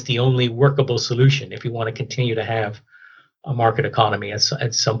loom as the only workable solution if you want to continue to have a market economy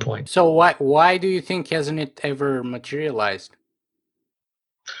at some point. So why do you think hasn't it ever materialized?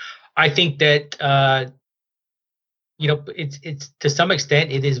 I think that it's to some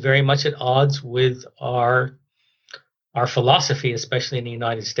extent it is very much at odds with our philosophy, especially in the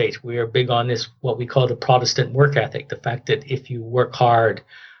United States. We are big on this, what we call the Protestant work ethic, the fact that if you work hard,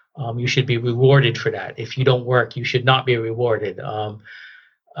 you should be rewarded for that. If you don't work, you should not be rewarded.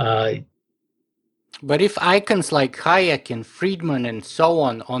 But if icons like Hayek and Friedman and so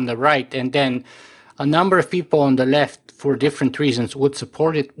on the right, and then a number of people on the left for different reasons would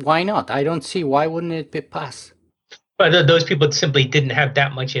support it, why not? I don't see why wouldn't it pass? But those people simply didn't have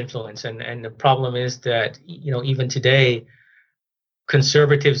that much influence, and the problem is that even today,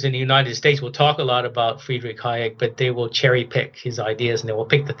 conservatives in the United States will talk a lot about Friedrich Hayek, but they will cherry pick his ideas and they will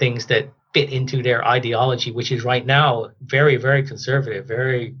pick the things that fit into their ideology, which is right now very, very conservative,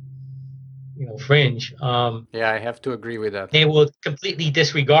 very fringe. Yeah, I have to agree with that. They will completely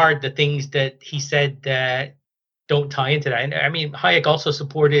disregard the things that he said that don't tie into that. And I mean, Hayek also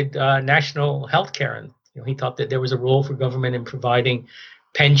supported national health care, and he thought that there was a role for government in providing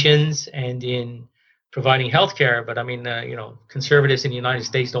pensions and in providing health care. But I mean, conservatives in the United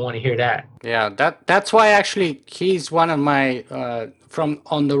States don't want to hear that. Yeah, that's why actually he's one of my from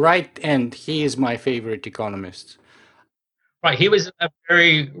on the right end. He is my favorite economist. Right. He was a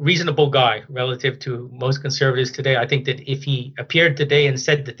very reasonable guy relative to most conservatives today. I think that if he appeared today and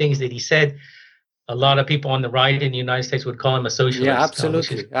said the things that he said, a lot of people on the right in the United States would call him a socialist. Yeah,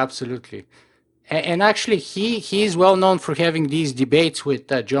 absolutely. Absolutely. And actually, he is well known for having these debates with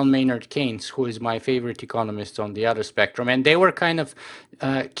John Maynard Keynes, who is my favorite economist on the other spectrum. And they were kind of,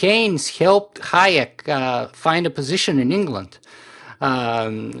 Keynes helped Hayek find a position in England,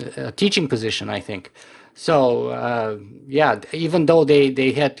 a teaching position, I think. So yeah, even though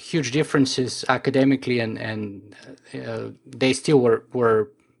they had huge differences academically and they still were,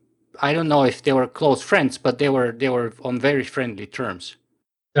 I don't know if they were close friends, but they were on very friendly terms.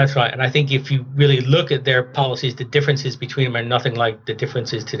 That's right. And I think if you really look at their policies, the differences between them are nothing like the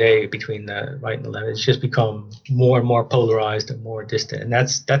differences today between the right and the left. It's just become more and more polarized and more distant. And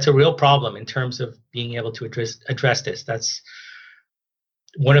that's a real problem in terms of being able to address this.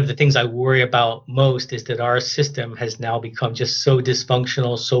 one of the things I worry about most is that our system has now become just so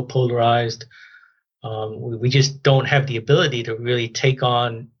dysfunctional, so polarized. We just don't have the ability to really take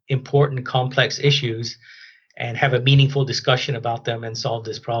on important, complex issues and have a meaningful discussion about them and solve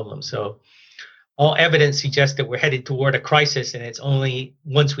this problem. So all evidence suggests that we're headed toward a crisis, and it's only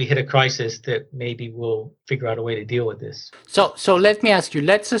once we hit a crisis that maybe we'll figure out a way to deal with this. So let me ask you,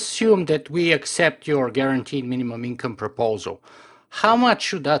 let's assume that we accept your guaranteed minimum income proposal. How much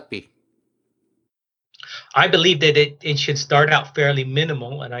should that be? I believe that it should start out fairly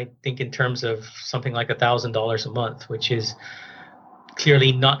minimal, and I think in terms of something like $1,000 a month, which is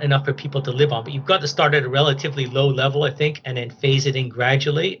clearly not enough for people to live on. But you've got to start at a relatively low level, I think, and then phase it in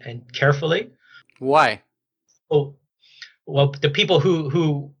gradually and carefully. Why? Well, the people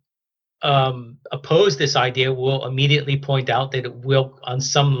who oppose this idea will immediately point out that it will, on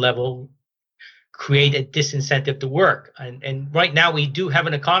some level, create a disincentive to work. And right now we do have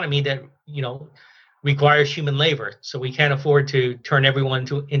an economy that requires human labor, so we can't afford to turn everyone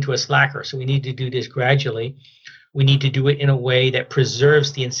into a slacker. So we need to do this gradually. We need to do it in a way that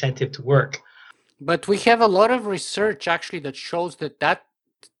preserves the incentive to work. But we have a lot of research actually that shows that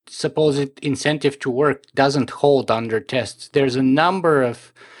supposed incentive to work doesn't hold under tests. There's a number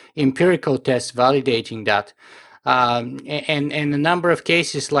of empirical tests validating that. And a number of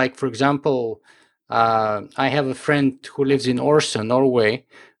cases, like, for example, I have a friend who lives in Orsa, Norway.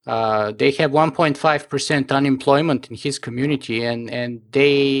 They have 1.5% unemployment in his community, and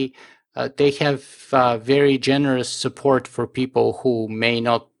they have very generous support for people who may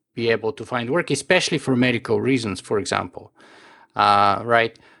not be able to find work, especially for medical reasons, for example.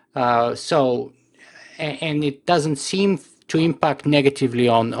 Right? So, and it doesn't seem to impact negatively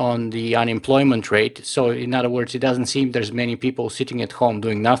on the unemployment rate. So, in other words, it doesn't seem there's many people sitting at home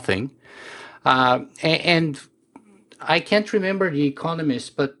doing nothing. And I can't remember The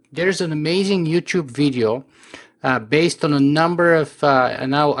Economist, but there's an amazing YouTube video based on a number of,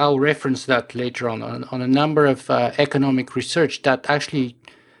 and I'll reference that later on a number of economic research that actually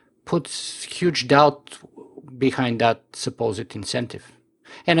puts huge doubt behind that supposed incentive.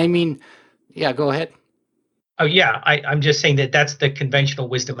 And I mean, yeah, go ahead. Oh, yeah, I'm just saying that that's the conventional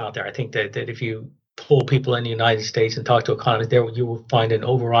wisdom out there. I think that if you poll people in the United States and talk to economists, there you will find an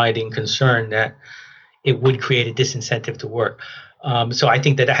overriding concern that it would create a disincentive to work. So I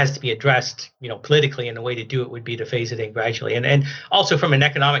think that it has to be addressed, politically, and the way to do it would be to phase it in gradually. And also from an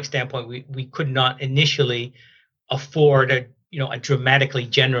economic standpoint, we could not initially afford a dramatically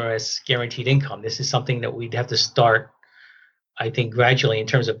generous guaranteed income. This is something that we'd have to start, I think, gradually in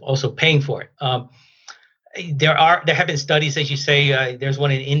terms of also paying for it. There have been studies, as you say, there's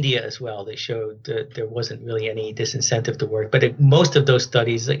one in India as well that showed that there wasn't really any disincentive to work. But most of those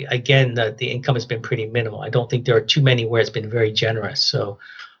studies, again, the income has been pretty minimal. I don't think there are too many where it's been very generous. So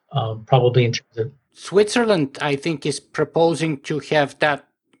probably in terms of Switzerland, I think, is proposing to have that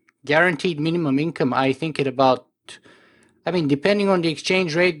guaranteed minimum income. I think at about, depending on the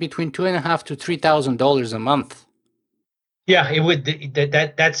exchange rate, between $2,500 to $3,000 a month. Yeah, it would.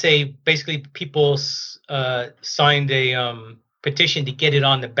 That's basically people signed a petition to get it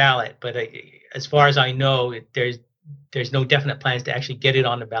on the ballot, but as far as I know, there's no definite plans to actually get it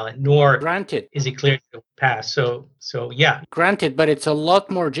on the ballot, nor granted is it clear to pass. So yeah, granted, but it's a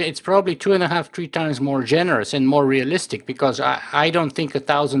lot more. It's probably 2.5, 3 times more generous and more realistic, because I don't think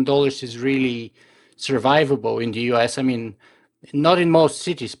 $1,000 is really survivable in the U.S. Not in most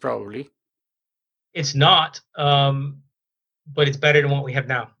cities, probably. It's not. But it's better than what we have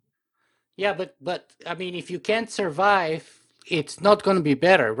now. Yeah, but if you can't survive, it's not going to be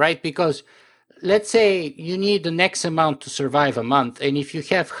better, right? Because let's say you need the X amount to survive a month, and if you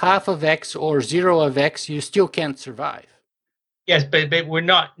have half of X or zero of X, you still can't survive. Yes, but we're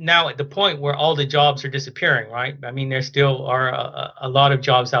not now at the point where all the jobs are disappearing, right? There still are a lot of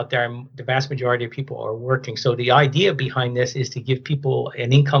jobs out there, and the vast majority of people are working. So the idea behind this is to give people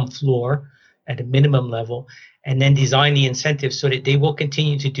an income floor at a minimum level, and then design the incentives so that they will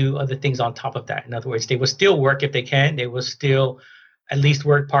continue to do other things on top of that. In other words, they will still work if they can. They will still at least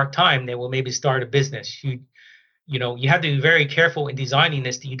work part-time. They will maybe start a business. You have to be very careful in designing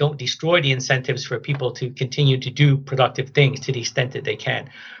this that you don't destroy the incentives for people to continue to do productive things to the extent that they can.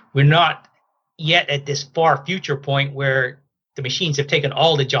 We're not yet at this far future point where the machines have taken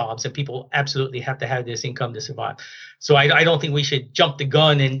all the jobs and people absolutely have to have this income to survive. So I don't think we should jump the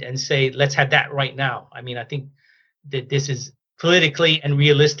gun and say, let's have that right now. I think that this is politically and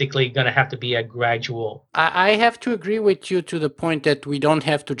realistically going to have to be a gradual. I have to agree with you to the point that we don't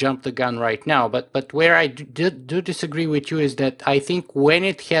have to jump the gun right now. But where I do disagree with you is that I think when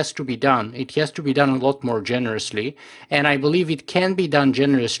it has to be done, it has to be done a lot more generously. And I believe it can be done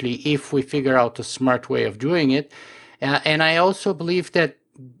generously if we figure out a smart way of doing it. And I also believe that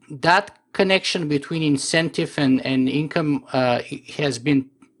that connection between incentive and income has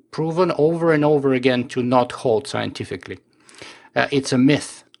been proven over and over again to not hold scientifically. It's a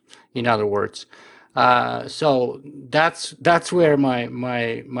myth, in other words. So that's where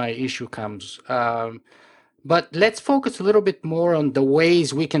my issue comes. But let's focus a little bit more on the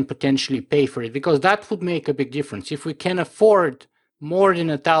ways we can potentially pay for it, because that would make a big difference. If we can afford more than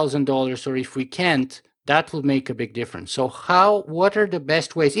 $1,000, or if we can't, that will make a big difference. So what are the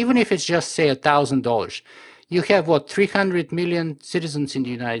best ways, even if it's just say $1,000? You have 300 million citizens in the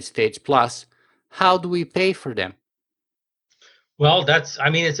United States plus. How do we pay for them? Well,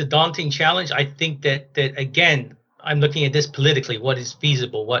 it's a daunting challenge. I think that again, I'm looking at this politically, what is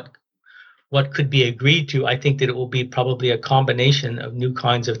feasible, what could be agreed to. I think that it will be probably a combination of new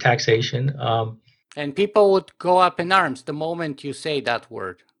kinds of taxation. And people would go up in arms the moment you say that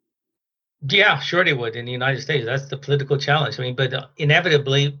word. Yeah, sure they would in the United States. That's the political challenge. But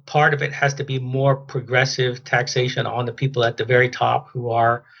inevitably, part of it has to be more progressive taxation on the people at the very top who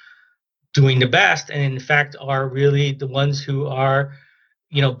are doing the best, and in fact are really the ones who are,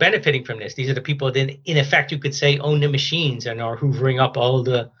 benefiting from this. These are the people that, in effect, you could say own the machines and are hoovering up all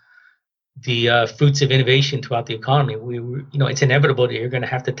the fruits of innovation throughout the economy. It's inevitable that you're going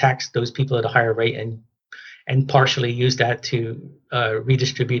to have to tax those people at a higher rate and partially use that to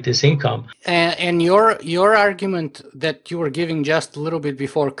redistribute this income. And your argument that you were giving just a little bit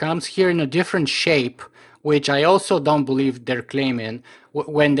before comes here in a different shape, which I also don't believe they're claiming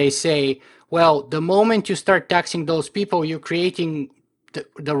when they say, well, the moment you start taxing those people, you're creating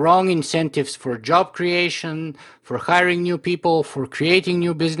the wrong incentives for job creation, for hiring new people, for creating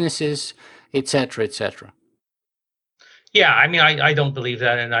new businesses, etc., etc. Yeah, I don't believe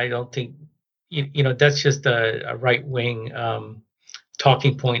that, and I don't think that's just a right wing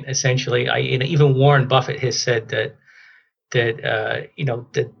talking point. Essentially, even Warren Buffett has said that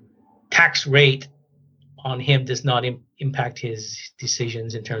the tax rate on him does not impact his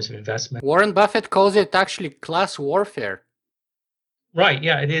decisions in terms of investment. Warren Buffett calls it actually class warfare. Right.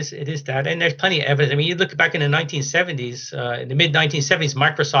 Yeah, it is. It is that, and there's plenty of evidence. You look back in the 1970s, in the mid 1970s,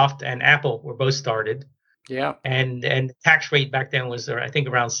 Microsoft and Apple were both started. Yeah. And the tax rate back then was, I think,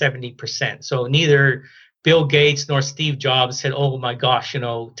 around 70%. So neither Bill Gates nor Steve Jobs said, "Oh my gosh,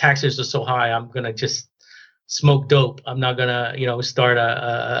 taxes are so high, I'm gonna just smoke dope. I'm not gonna, start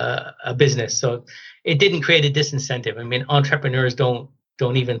a business." So it didn't create a disincentive. Entrepreneurs don't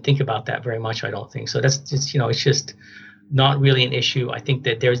even think about that very much. I don't think so. That's just, it's just not really an issue. I think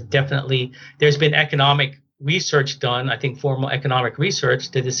that there's been economic research done, I think formal economic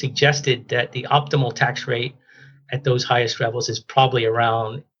research, that has suggested that the optimal tax rate at those highest levels is probably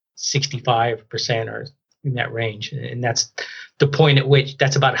around 65% or in that range. And that's the point at which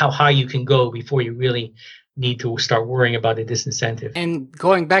that's about how high you can go before you really need to start worrying about a disincentive. And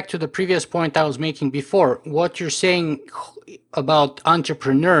going back to the previous point I was making before, what you're saying about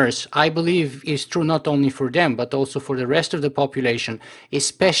entrepreneurs, I believe is true not only for them, but also for the rest of the population,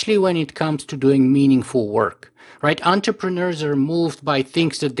 especially when it comes to doing meaningful work, right? Entrepreneurs are moved by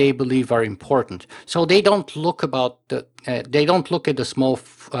things that they believe are important. So they don't look they don't look at the small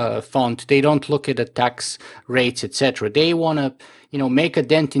font, they don't look at the tax rates, etc. They want to, make a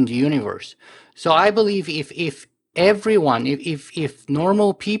dent in the universe. So I believe if everyone, if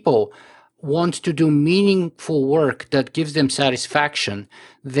normal people want to do meaningful work that gives them satisfaction,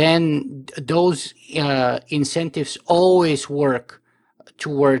 then those incentives always work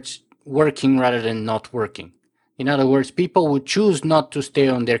towards working rather than not working. In other words, people would choose not to stay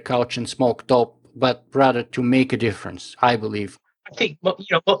on their couch and smoke dope, but rather to make a difference, I believe. I think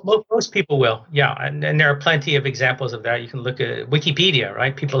most people will, yeah, and there are plenty of examples of that. You can look at Wikipedia,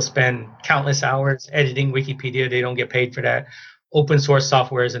 right? People spend countless hours editing Wikipedia; they don't get paid for that. Open source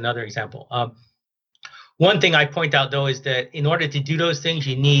software is another example. One thing I point out, though, is that in order to do those things,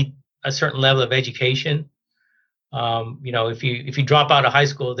 you need a certain level of education. If you drop out of high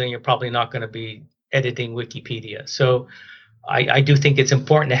school, then you're probably not going to be editing Wikipedia. So I do think it's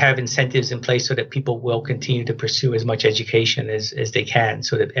important to have incentives in place so that people will continue to pursue as much education as they can,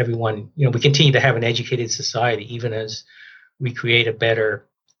 so that everyone, we continue to have an educated society, even as we create a better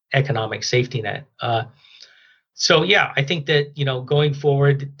economic safety net. So yeah, I think that going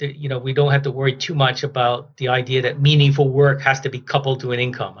forward, we don't have to worry too much about the idea that meaningful work has to be coupled to an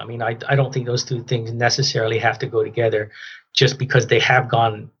income. I mean, I don't think those two things necessarily have to go together, just because they have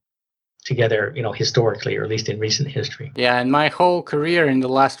gone together, historically, or at least in recent history. Yeah, and my whole career in the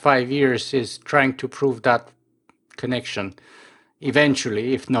last 5 years is trying to prove that connection,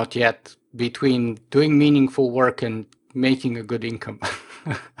 eventually, if not yet, between doing meaningful work and making a good income.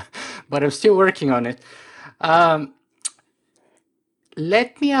 But I'm still working on it. Um,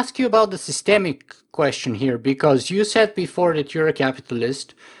 Let me ask you about the systemic question here, because you said before that you're a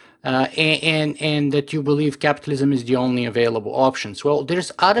capitalist, and that you believe capitalism is the only available options. Well,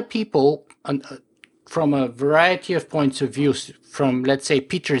 there's other people from a variety of points of view, from, let's say,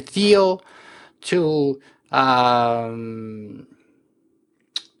 Peter Thiel to the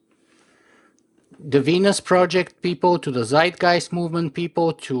Venus Project people, to the Zeitgeist movement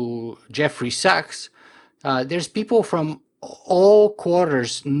people, to Jeffrey Sachs. There's people from all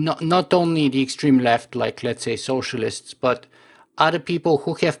quarters, not only the extreme left, like, let's say, socialists, but other people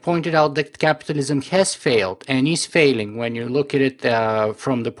who have pointed out that capitalism has failed and is failing when you look at it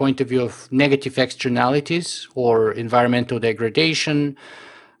from the point of view of negative externalities or environmental degradation,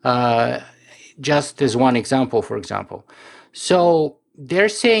 just as one example, for example. So they're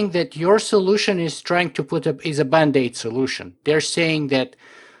saying that your solution is trying to is a band-aid solution. They're saying that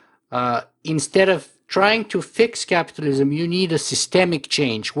instead of trying to fix capitalism, you need a systemic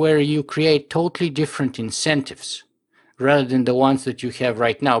change where you create totally different incentives rather than the ones that you have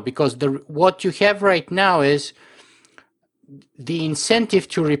right now. Because what you have right now is the incentive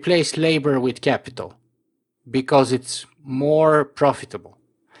to replace labor with capital because it's more profitable.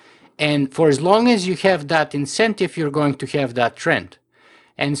 And for as long as you have that incentive, you're going to have that trend.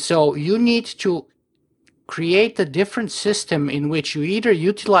 And so you need to create a different system in which you either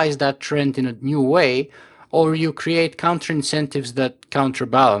utilize that trend in a new way or you create counter incentives that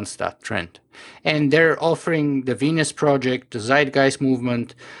counterbalance that trend. And they're offering the Venus Project, the Zeitgeist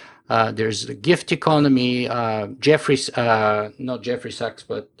movement. There's the gift economy. Not Jeffrey Sachs,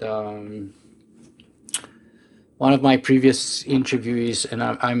 but one of my previous interviewees, and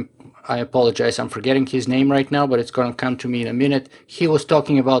I apologize, I'm forgetting his name right now, but it's going to come to me in a minute. He was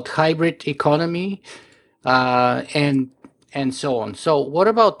talking about hybrid economy, and so on. So what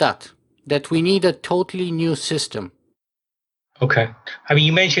about that? That we need a totally new system. Okay. I mean,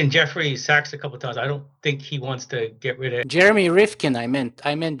 you mentioned Jeffrey Sachs a couple of times. I don't think he wants to get rid of Jeremy Rifkin. I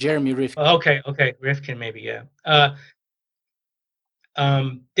meant Jeremy Rifkin. Okay, Rifkin, maybe, yeah.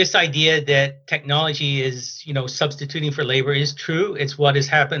 This idea that technology is, substituting for labor is true. It's what has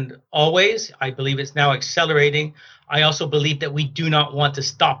happened always. I believe it's now accelerating. I also believe that we do not want to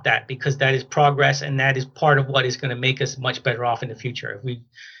stop that, because that is progress, and that is part of what is going to make us much better off in the future. If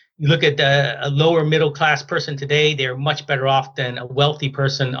you look at a lower middle class person today, they're much better off than a wealthy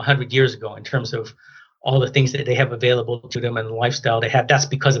person 100 years ago in terms of all the things that they have available to them and the lifestyle they have. That's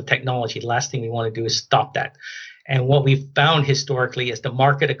because of technology. The last thing we want to do is stop that. And what we've found historically is the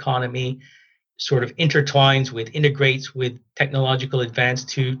market economy sort of integrates with technological advance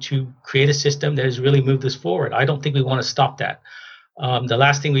to create a system that has really moved us forward. I don't think we want to stop that. The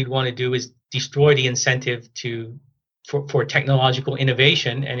last thing we'd want to do is destroy the incentive for technological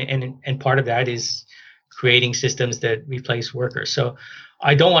innovation, and part of that is creating systems that replace workers. So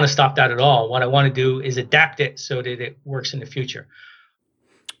I don't want to stop that at all. What I want to do is adapt it so that it works in the future.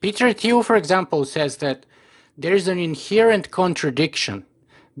 Peter Thiel, for example, says that there is an inherent contradiction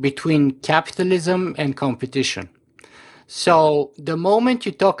between capitalism and competition. So the moment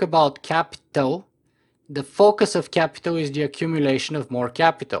you talk about capital, the focus of capital is the accumulation of more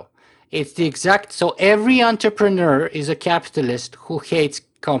capital. It's the exact, so every entrepreneur is a capitalist who hates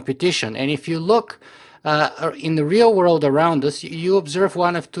competition. And if you look in the real world around us, you observe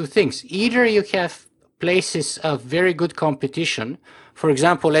one of two things. Either you have places of very good competition. For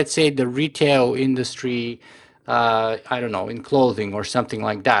example, let's say the retail industry, I don't know, in clothing or something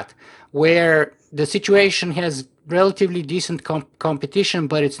like that, where the situation has relatively decent competition,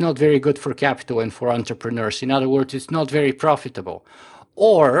 but it's not very good for capital and for entrepreneurs. In other words, it's not very profitable.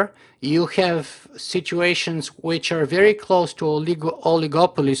 Or you have situations which are very close to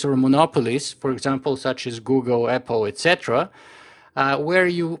oligopolies or monopolies, for example, such as Google, Apple, etc., where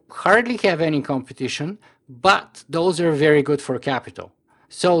you hardly have any competition, but those are very good for capital.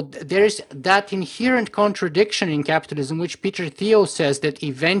 So there's that inherent contradiction in capitalism, which Peter Thiel says that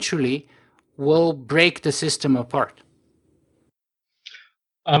eventually will break the system apart.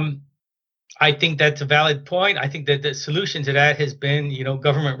 I think that's a valid point. I think that the solution to that has been,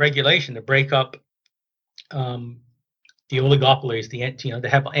 government regulation to break up the oligopolies, to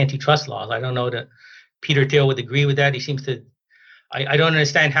have antitrust laws. I don't know that Peter Thiel would agree with that. He seems to. I don't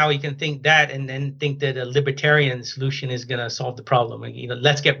understand how he can think that and then think that a libertarian solution is going to solve the problem. You know,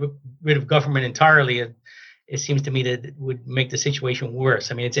 let's get rid of government entirely. It seems to me that it would make the situation worse.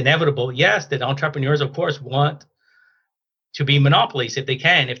 I mean, it's inevitable. Yes, that entrepreneurs, of course, want to be monopolies if they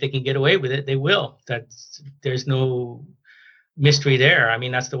can. If they can get away with it, they will. There's no mystery there. I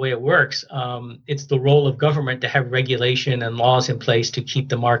mean, that's the way it works. It's the role of government to have regulation and laws in place to keep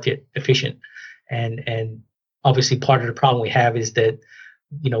the market efficient. And obviously, part of the problem we have is that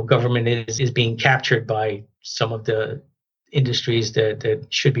government is being captured by some of the industries that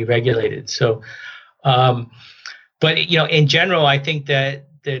should be regulated. So, but in general, I think that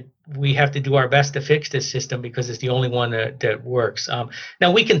we have to do our best to fix this system because it's the only one that works.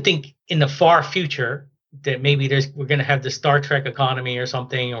 Now we can think in the far future that maybe we're going to have the Star Trek economy or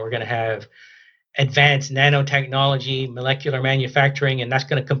something, or we're going to have advanced nanotechnology, molecular manufacturing, and that's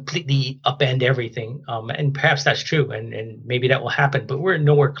going to completely upend everything. And perhaps that's true, and maybe that will happen, but we're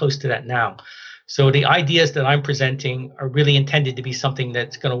nowhere close to that now. So the ideas that I'm presenting are really intended to be something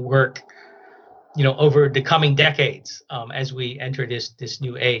that's going to work, over the coming decades as we enter this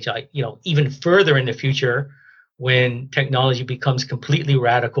new age. Even further in the future, when technology becomes completely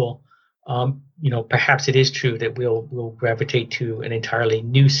radical, perhaps it is true that we'll gravitate to an entirely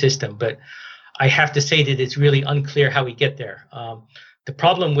new system. But I have to say that it's really unclear how we get there. The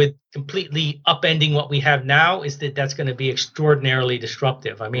problem with completely upending what we have now is that that's going to be extraordinarily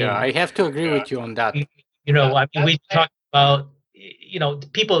disruptive. I mean, yeah, I have to agree with you on that. We talk about,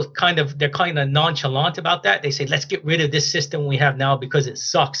 people they're kind of nonchalant about that. They say, let's get rid of this system we have now because it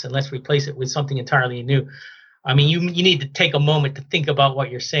sucks and let's replace it with something entirely new. I mean, you need to take a moment to think about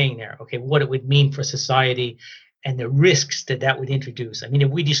what you're saying there. Okay, what it would mean for society and the risks that would introduce. I mean, if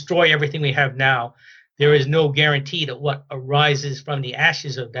we destroy everything we have now, there is no guarantee that what arises from the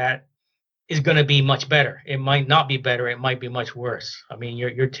ashes of that is going to be much better. It might not be better. It might be much worse. I mean,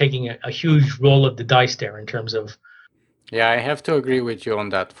 you're taking a huge roll of the dice there in terms of. Yeah, I have to agree with you on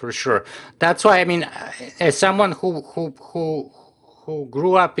that for sure. That's why, I mean, as someone who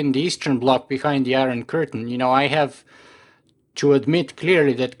grew up in the Eastern Bloc behind the Iron Curtain, I have to admit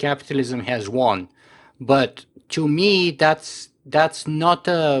clearly that capitalism has won. But to me, that's not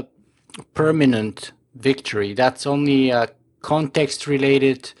a permanent victory. That's only a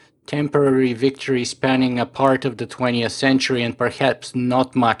context-related temporary victory spanning a part of the 20th century and perhaps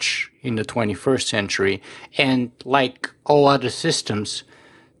not much in the 21st century. And like all other systems,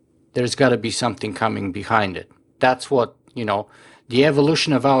 there's got to be something coming behind it. That's what, the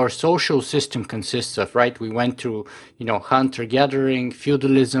evolution of our social system consists of, right? We went through, hunter-gathering,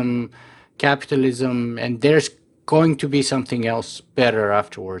 feudalism, capitalism, and there's going to be something else better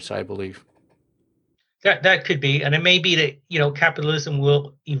afterwards, I believe. That could be, and it may be that capitalism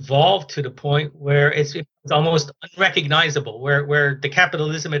will evolve to the point where it's almost unrecognizable, where the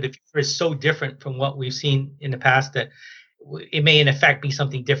capitalism of the future is so different from what we've seen in the past that it may in effect be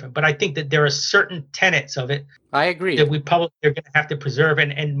something different. But I think that there are certain tenets of it. I agree that we probably are going to have to preserve,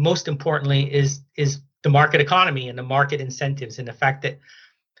 and most importantly is the market economy and the market incentives, and the fact that,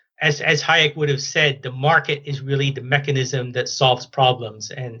 as Hayek would have said, the market is really the mechanism that solves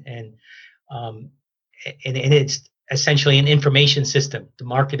problems, and it's essentially an information system. The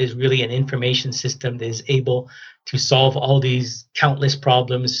market is really an information system that is able to solve all these countless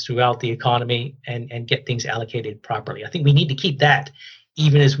problems throughout the economy and get things allocated properly. I think we need to keep that,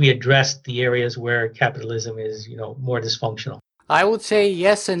 even as we address the areas where capitalism is, more dysfunctional. I would say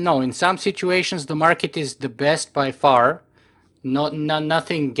yes and no. In some situations, the market is the best by far.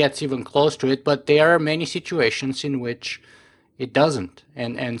 Nothing gets even close to it, but there are many situations in which it doesn't.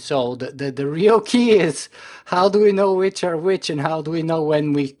 And so the real key is, how do we know which are which, and how do we know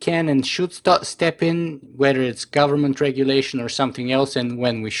when we can and should step in, whether it's government regulation or something else, and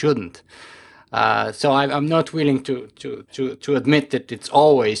when we shouldn't. So I'm not willing to admit that it's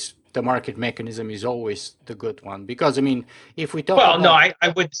always, the market mechanism is always the good one. Because, I mean, if we talk I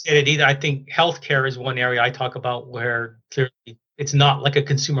wouldn't say that either. I think healthcare is one area I talk about where clearly it's not like a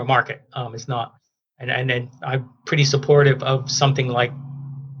consumer market. It's not. And I'm pretty supportive of something like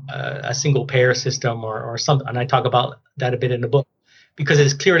a single payer system or something. And I talk about that a bit in the book, because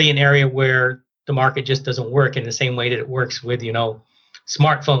it's clearly an area where the market just doesn't work in the same way that it works with,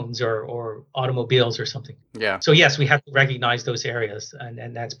 smartphones or automobiles or something. Yeah. So yes, we have to recognize those areas,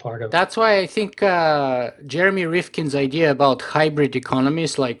 and that's part of. That's why I think Jeremy Rifkin's idea about hybrid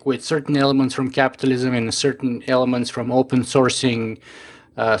economies, like with certain elements from capitalism and certain elements from open sourcing,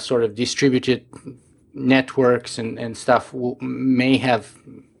 sort of distributed networks and stuff, may have,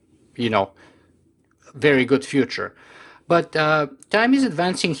 very good future. But time is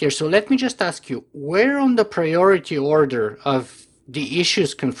advancing here, so let me just ask you, where on the priority order of the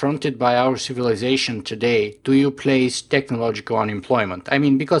issues confronted by our civilization today do you place technological unemployment? I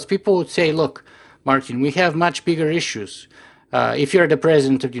mean, because people would say, look, Martin, we have much bigger issues. If you're the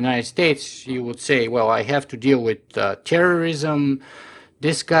president of the United States, you would say, well, I have to deal with terrorism.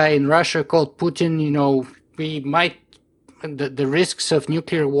 This guy in Russia called Putin, we might the risks of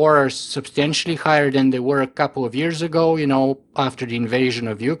nuclear war are substantially higher than they were a couple of years ago, after the invasion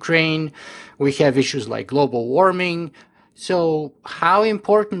of Ukraine. We have issues like global warming. So, how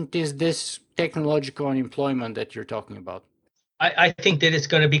important is this technological unemployment that you're talking about? I think that it's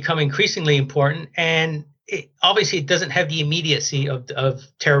going to become increasingly important, and obviously it doesn't have the immediacy of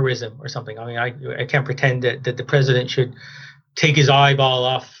terrorism or something. I mean, I can't pretend that the president should take his eyeball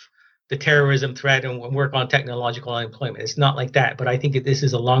off the terrorism threat and work on technological unemployment. It's not like that, but I think that this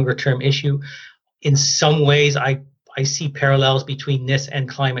is a longer term issue. In some ways, I see parallels between this and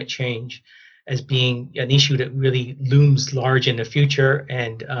climate change as being an issue that really looms large in the future,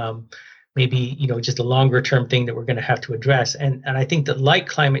 and maybe just a longer term thing that we're going to have to address. And I think that, like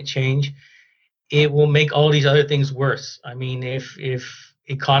climate change, it will make all these other things worse. I mean, if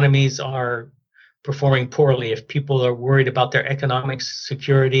economies are performing poorly, if people are worried about their economic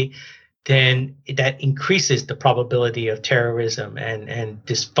security, then that increases the probability of terrorism and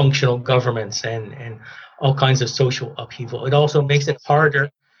dysfunctional governments and all kinds of social upheaval. It also makes it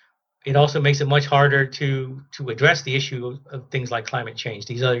harder. It also makes it much harder to address the issue of things like climate change,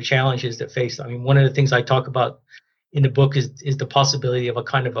 these other challenges that face. I mean, one of the things I talk about in the book is the possibility of a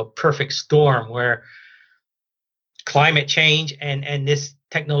kind of a perfect storm where climate change and this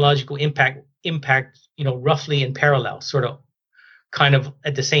technological impact roughly in parallel, sort of kind of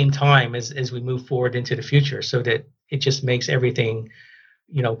at the same time as we move forward into the future, so that it just makes everything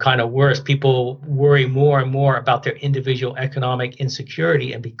kind of worse. People worry more and more about their individual economic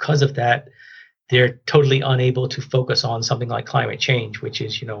insecurity, and because of that, they're totally unable to focus on something like climate change, which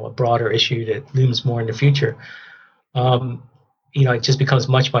is a broader issue that looms more in the future. It just becomes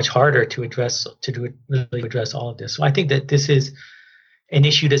much harder to really address all of this. So I think that this is an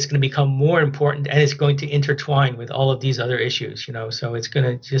issue that's going to become more important, and it's going to intertwine with all of these other issues. So it's going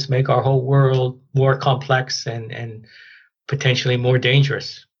to just make our whole world more complex and potentially more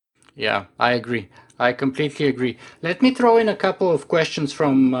dangerous. Yeah, I agree. I completely agree. Let me throw in a couple of questions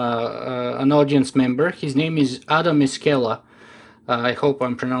from an audience member. His name is Adam Iskela. I hope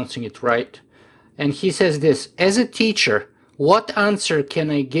I'm pronouncing it right. And he says this: as a teacher, what answer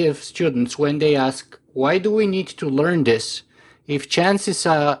can I give students when they ask, why do we need to learn this, if chances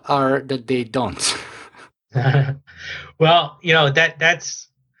are that they don't? Well, that's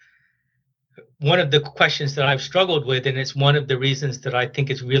one of the questions that I've struggled with, and it's one of the reasons that I think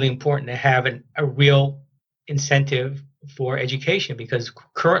it's really important to have a real incentive for education, because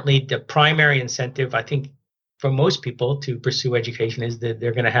currently the primary incentive, I think, for most people to pursue education is that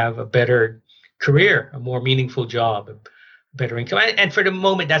they're going to have a better career, a more meaningful job, a better income. And for the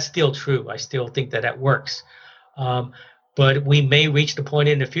moment, that's still true. I still think that works. But we may reach the point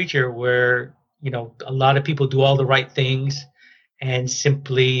in the future where, a lot of people do all the right things and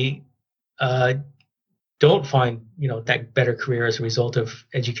simply don't find that better career as a result of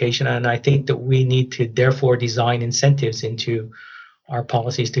education. And I think that we need to therefore design incentives into our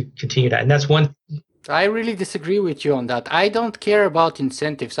policies to continue that. And that's one. I really disagree with you on that. I don't care about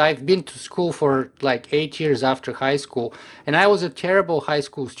incentives. I've been to school for like 8 years after high school, and I was a terrible high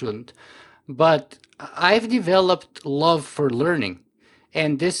school student. But I've developed love for learning,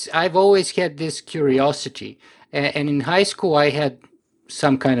 and I've always had this curiosity. And in high school, I had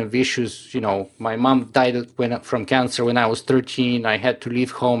some kind of issues. My mom died from cancer when I was 13. I had to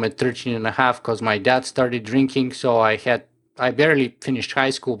leave home at 13 and a half because my dad started drinking. So I barely finished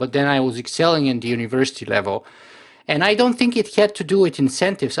high school, but then I was excelling in the university level. And I don't think it had to do with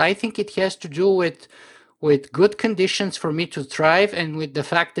incentives. I think it has to do with good conditions for me to thrive and with the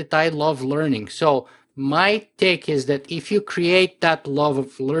fact that I love learning. So my take is that if you create that love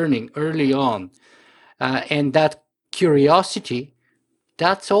of learning early on and that curiosity,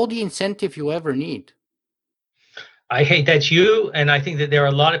 that's all the incentive you ever need. I hate that's you, and I think that there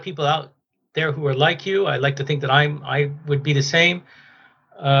are a lot of people out there who are like you. I like to think that I would be the same.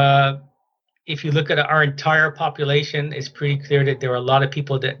 If you look at our entire population, it's pretty clear that there are a lot of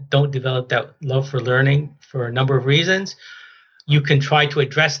people that don't develop that love for learning for a number of reasons. You can try to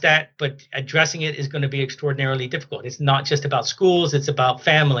address that, but addressing it is going to be extraordinarily difficult. It's not just about schools, it's about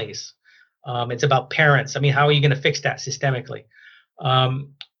families. It's about parents. I mean, how are you going to fix that systemically?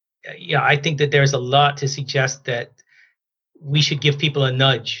 I think that there's a lot to suggest that we should give people a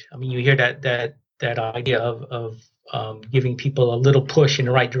nudge. I mean, you hear that idea of giving people a little push in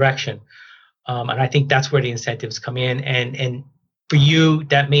the right direction. And I think that's where the incentives come in. And for you,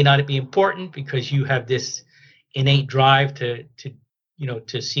 that may not be important because you have this innate drive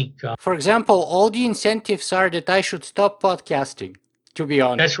to seek. For example, all the incentives are that I should stop podcasting, to be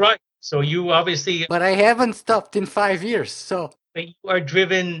honest. That's right. So you obviously. But I haven't stopped in 5 years, so. You are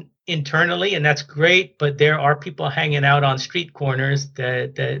driven internally, and that's great, but there are people hanging out on street corners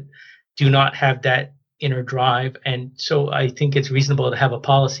that do not have that inner drive. And so I think it's reasonable to have a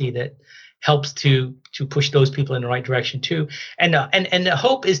policy that helps to push those people in the right direction too. And the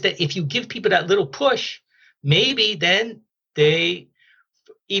hope is that if you give people that little push, maybe then they,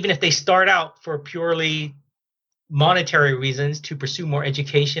 even if they start out for purely monetary reasons to pursue more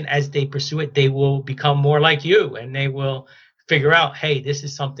education, as they pursue it, they will become more like you, and they will figure out, hey, this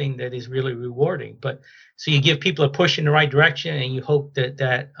is something that is really rewarding. But so you give people a push in the right direction, and you hope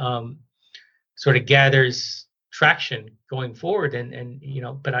that sort of gathers traction going forward. And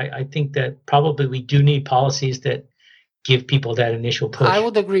but I think that probably we do need policies that give people that initial push. I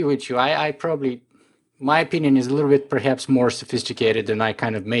would agree with you. I probably, my opinion is a little bit perhaps more sophisticated, and I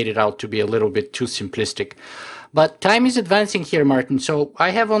kind of made it out to be a little bit too simplistic. But time is advancing here, Martin, so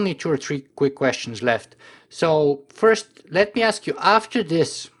I have only 2 or 3 quick questions left. So first, let me ask you, after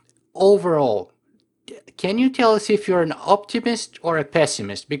this, overall, can you tell us if you're an optimist or a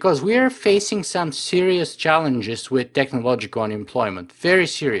pessimist? Because we are facing some serious challenges with technological unemployment, very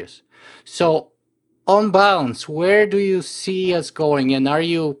serious. So on balance, where do you see us going, and are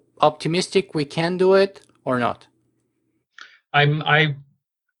you optimistic we can do it or not? I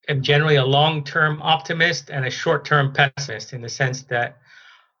am generally a long-term optimist and a short-term pessimist, in the sense that,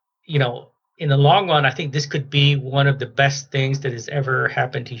 in the long run, I think this could be one of the best things that has ever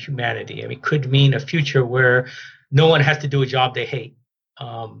happened to humanity. I mean, it could mean a future where no one has to do a job they hate,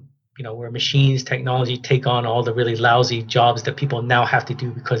 where machines, technology take on all the really lousy jobs that people now have to do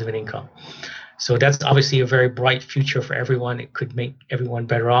because of an income. So that's obviously a very bright future for everyone. It could make everyone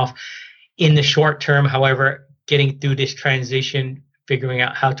better off. In the short term, however, getting through this transition, figuring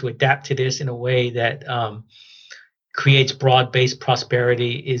out how to adapt to this in a way that creates broad-based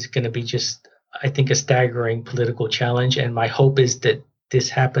prosperity is going to be just, I think, a staggering political challenge. And my hope is that this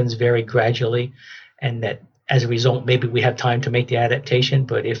happens very gradually, and that as a result, maybe we have time to make the adaptation.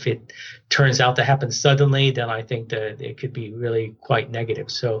 But if it turns out to happen suddenly, then I think that it could be really quite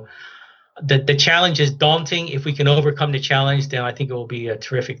negative. So the challenge is daunting. If we can overcome the challenge, then I think it will be a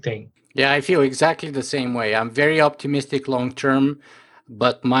terrific thing. Yeah, I feel exactly the same way. I'm very optimistic long term,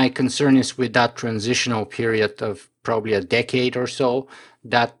 but my concern is with that transitional period of probably a decade or so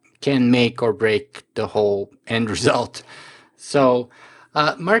that can make or break the whole end result. So,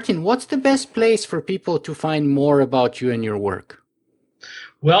 Martin, what's the best place for people to find more about you and your work?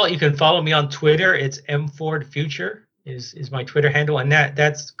 Well, you can follow me on Twitter. It's mfordfuture is my Twitter handle, and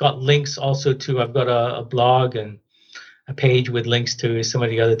that's got links also to, I've got a blog and a page with links to some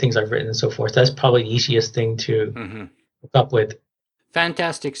of the other things I've written and so forth. That's probably the easiest thing to hook up with.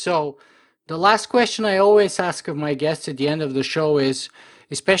 Fantastic. So the last question I always ask of my guests at the end of the show is,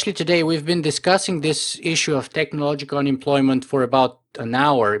 especially today, we've been discussing this issue of technological unemployment for about an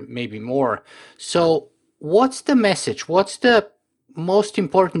hour, maybe more. So what's the message? What's the most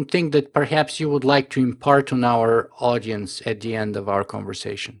important thing that perhaps you would like to impart on our audience at the end of our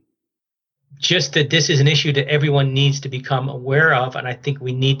conversation? Just that this is an issue that everyone needs to become aware of, and I think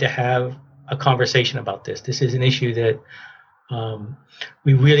we need to have a conversation about this. This is an issue that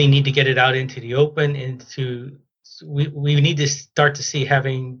we really need to get it out into the open, and we need to start to see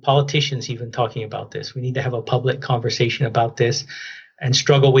having politicians even talking about this. We need to have a public conversation about this and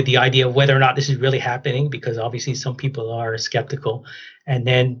struggle with the idea of whether or not this is really happening, because obviously some people are skeptical. And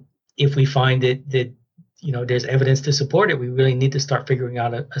then if we find that there's evidence to support it, we really need to start figuring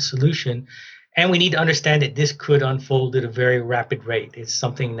out a solution. And we need to understand that this could unfold at a very rapid rate. It's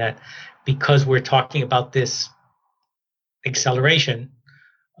something that, because we're talking about this acceleration,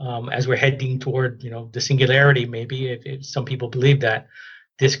 as we're heading toward, the singularity, maybe, if some people believe that,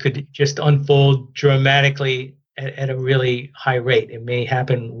 this could just unfold dramatically at a really high rate. It may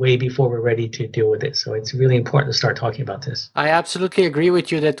happen way before we're ready to deal with it. So it's really important to start talking about this. I absolutely agree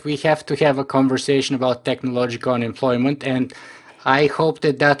with you that we have to have a conversation about technological unemployment, and I hope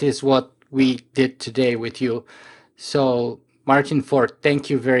that is what we did today with you. So, Martin Ford, thank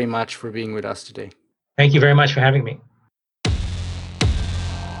you very much for being with us today. Thank you very much for having me.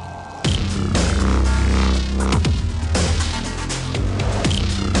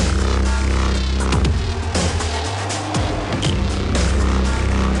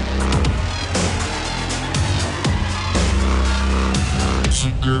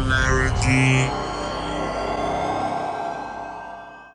 Singularity.